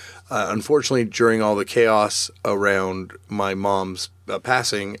ago. Unfortunately, during all the chaos around my mom's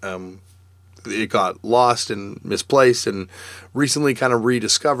passing, it got lost and misplaced, and recently kind of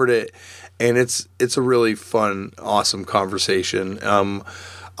rediscovered it. And it's a really fun, awesome conversation.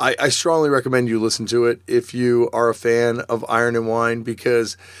 I strongly recommend you listen to it if you are a fan of Iron and Wine,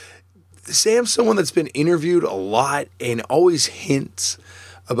 because Sam's someone that's been interviewed a lot and always hints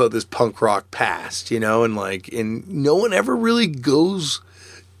about this punk rock past, and no one ever really goes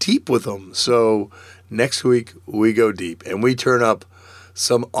deep with him. So next week we go deep and we turn up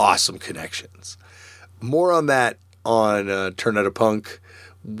some awesome connections. More on that on Turn Out a Punk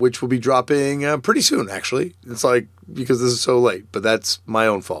which will be dropping pretty soon, actually. It's like, because this is so late, but that's my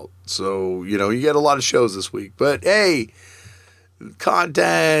own fault. So, you get a lot of shows this week. But, hey,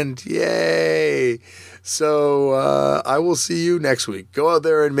 content, yay! So I will see you next week. Go out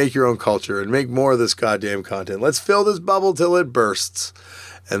there and make your own culture and make more of this goddamn content. Let's fill this bubble till it bursts.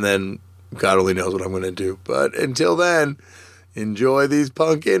 And then God only knows what I'm going to do. But until then, enjoy these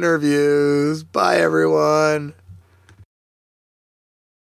punk interviews. Bye, everyone.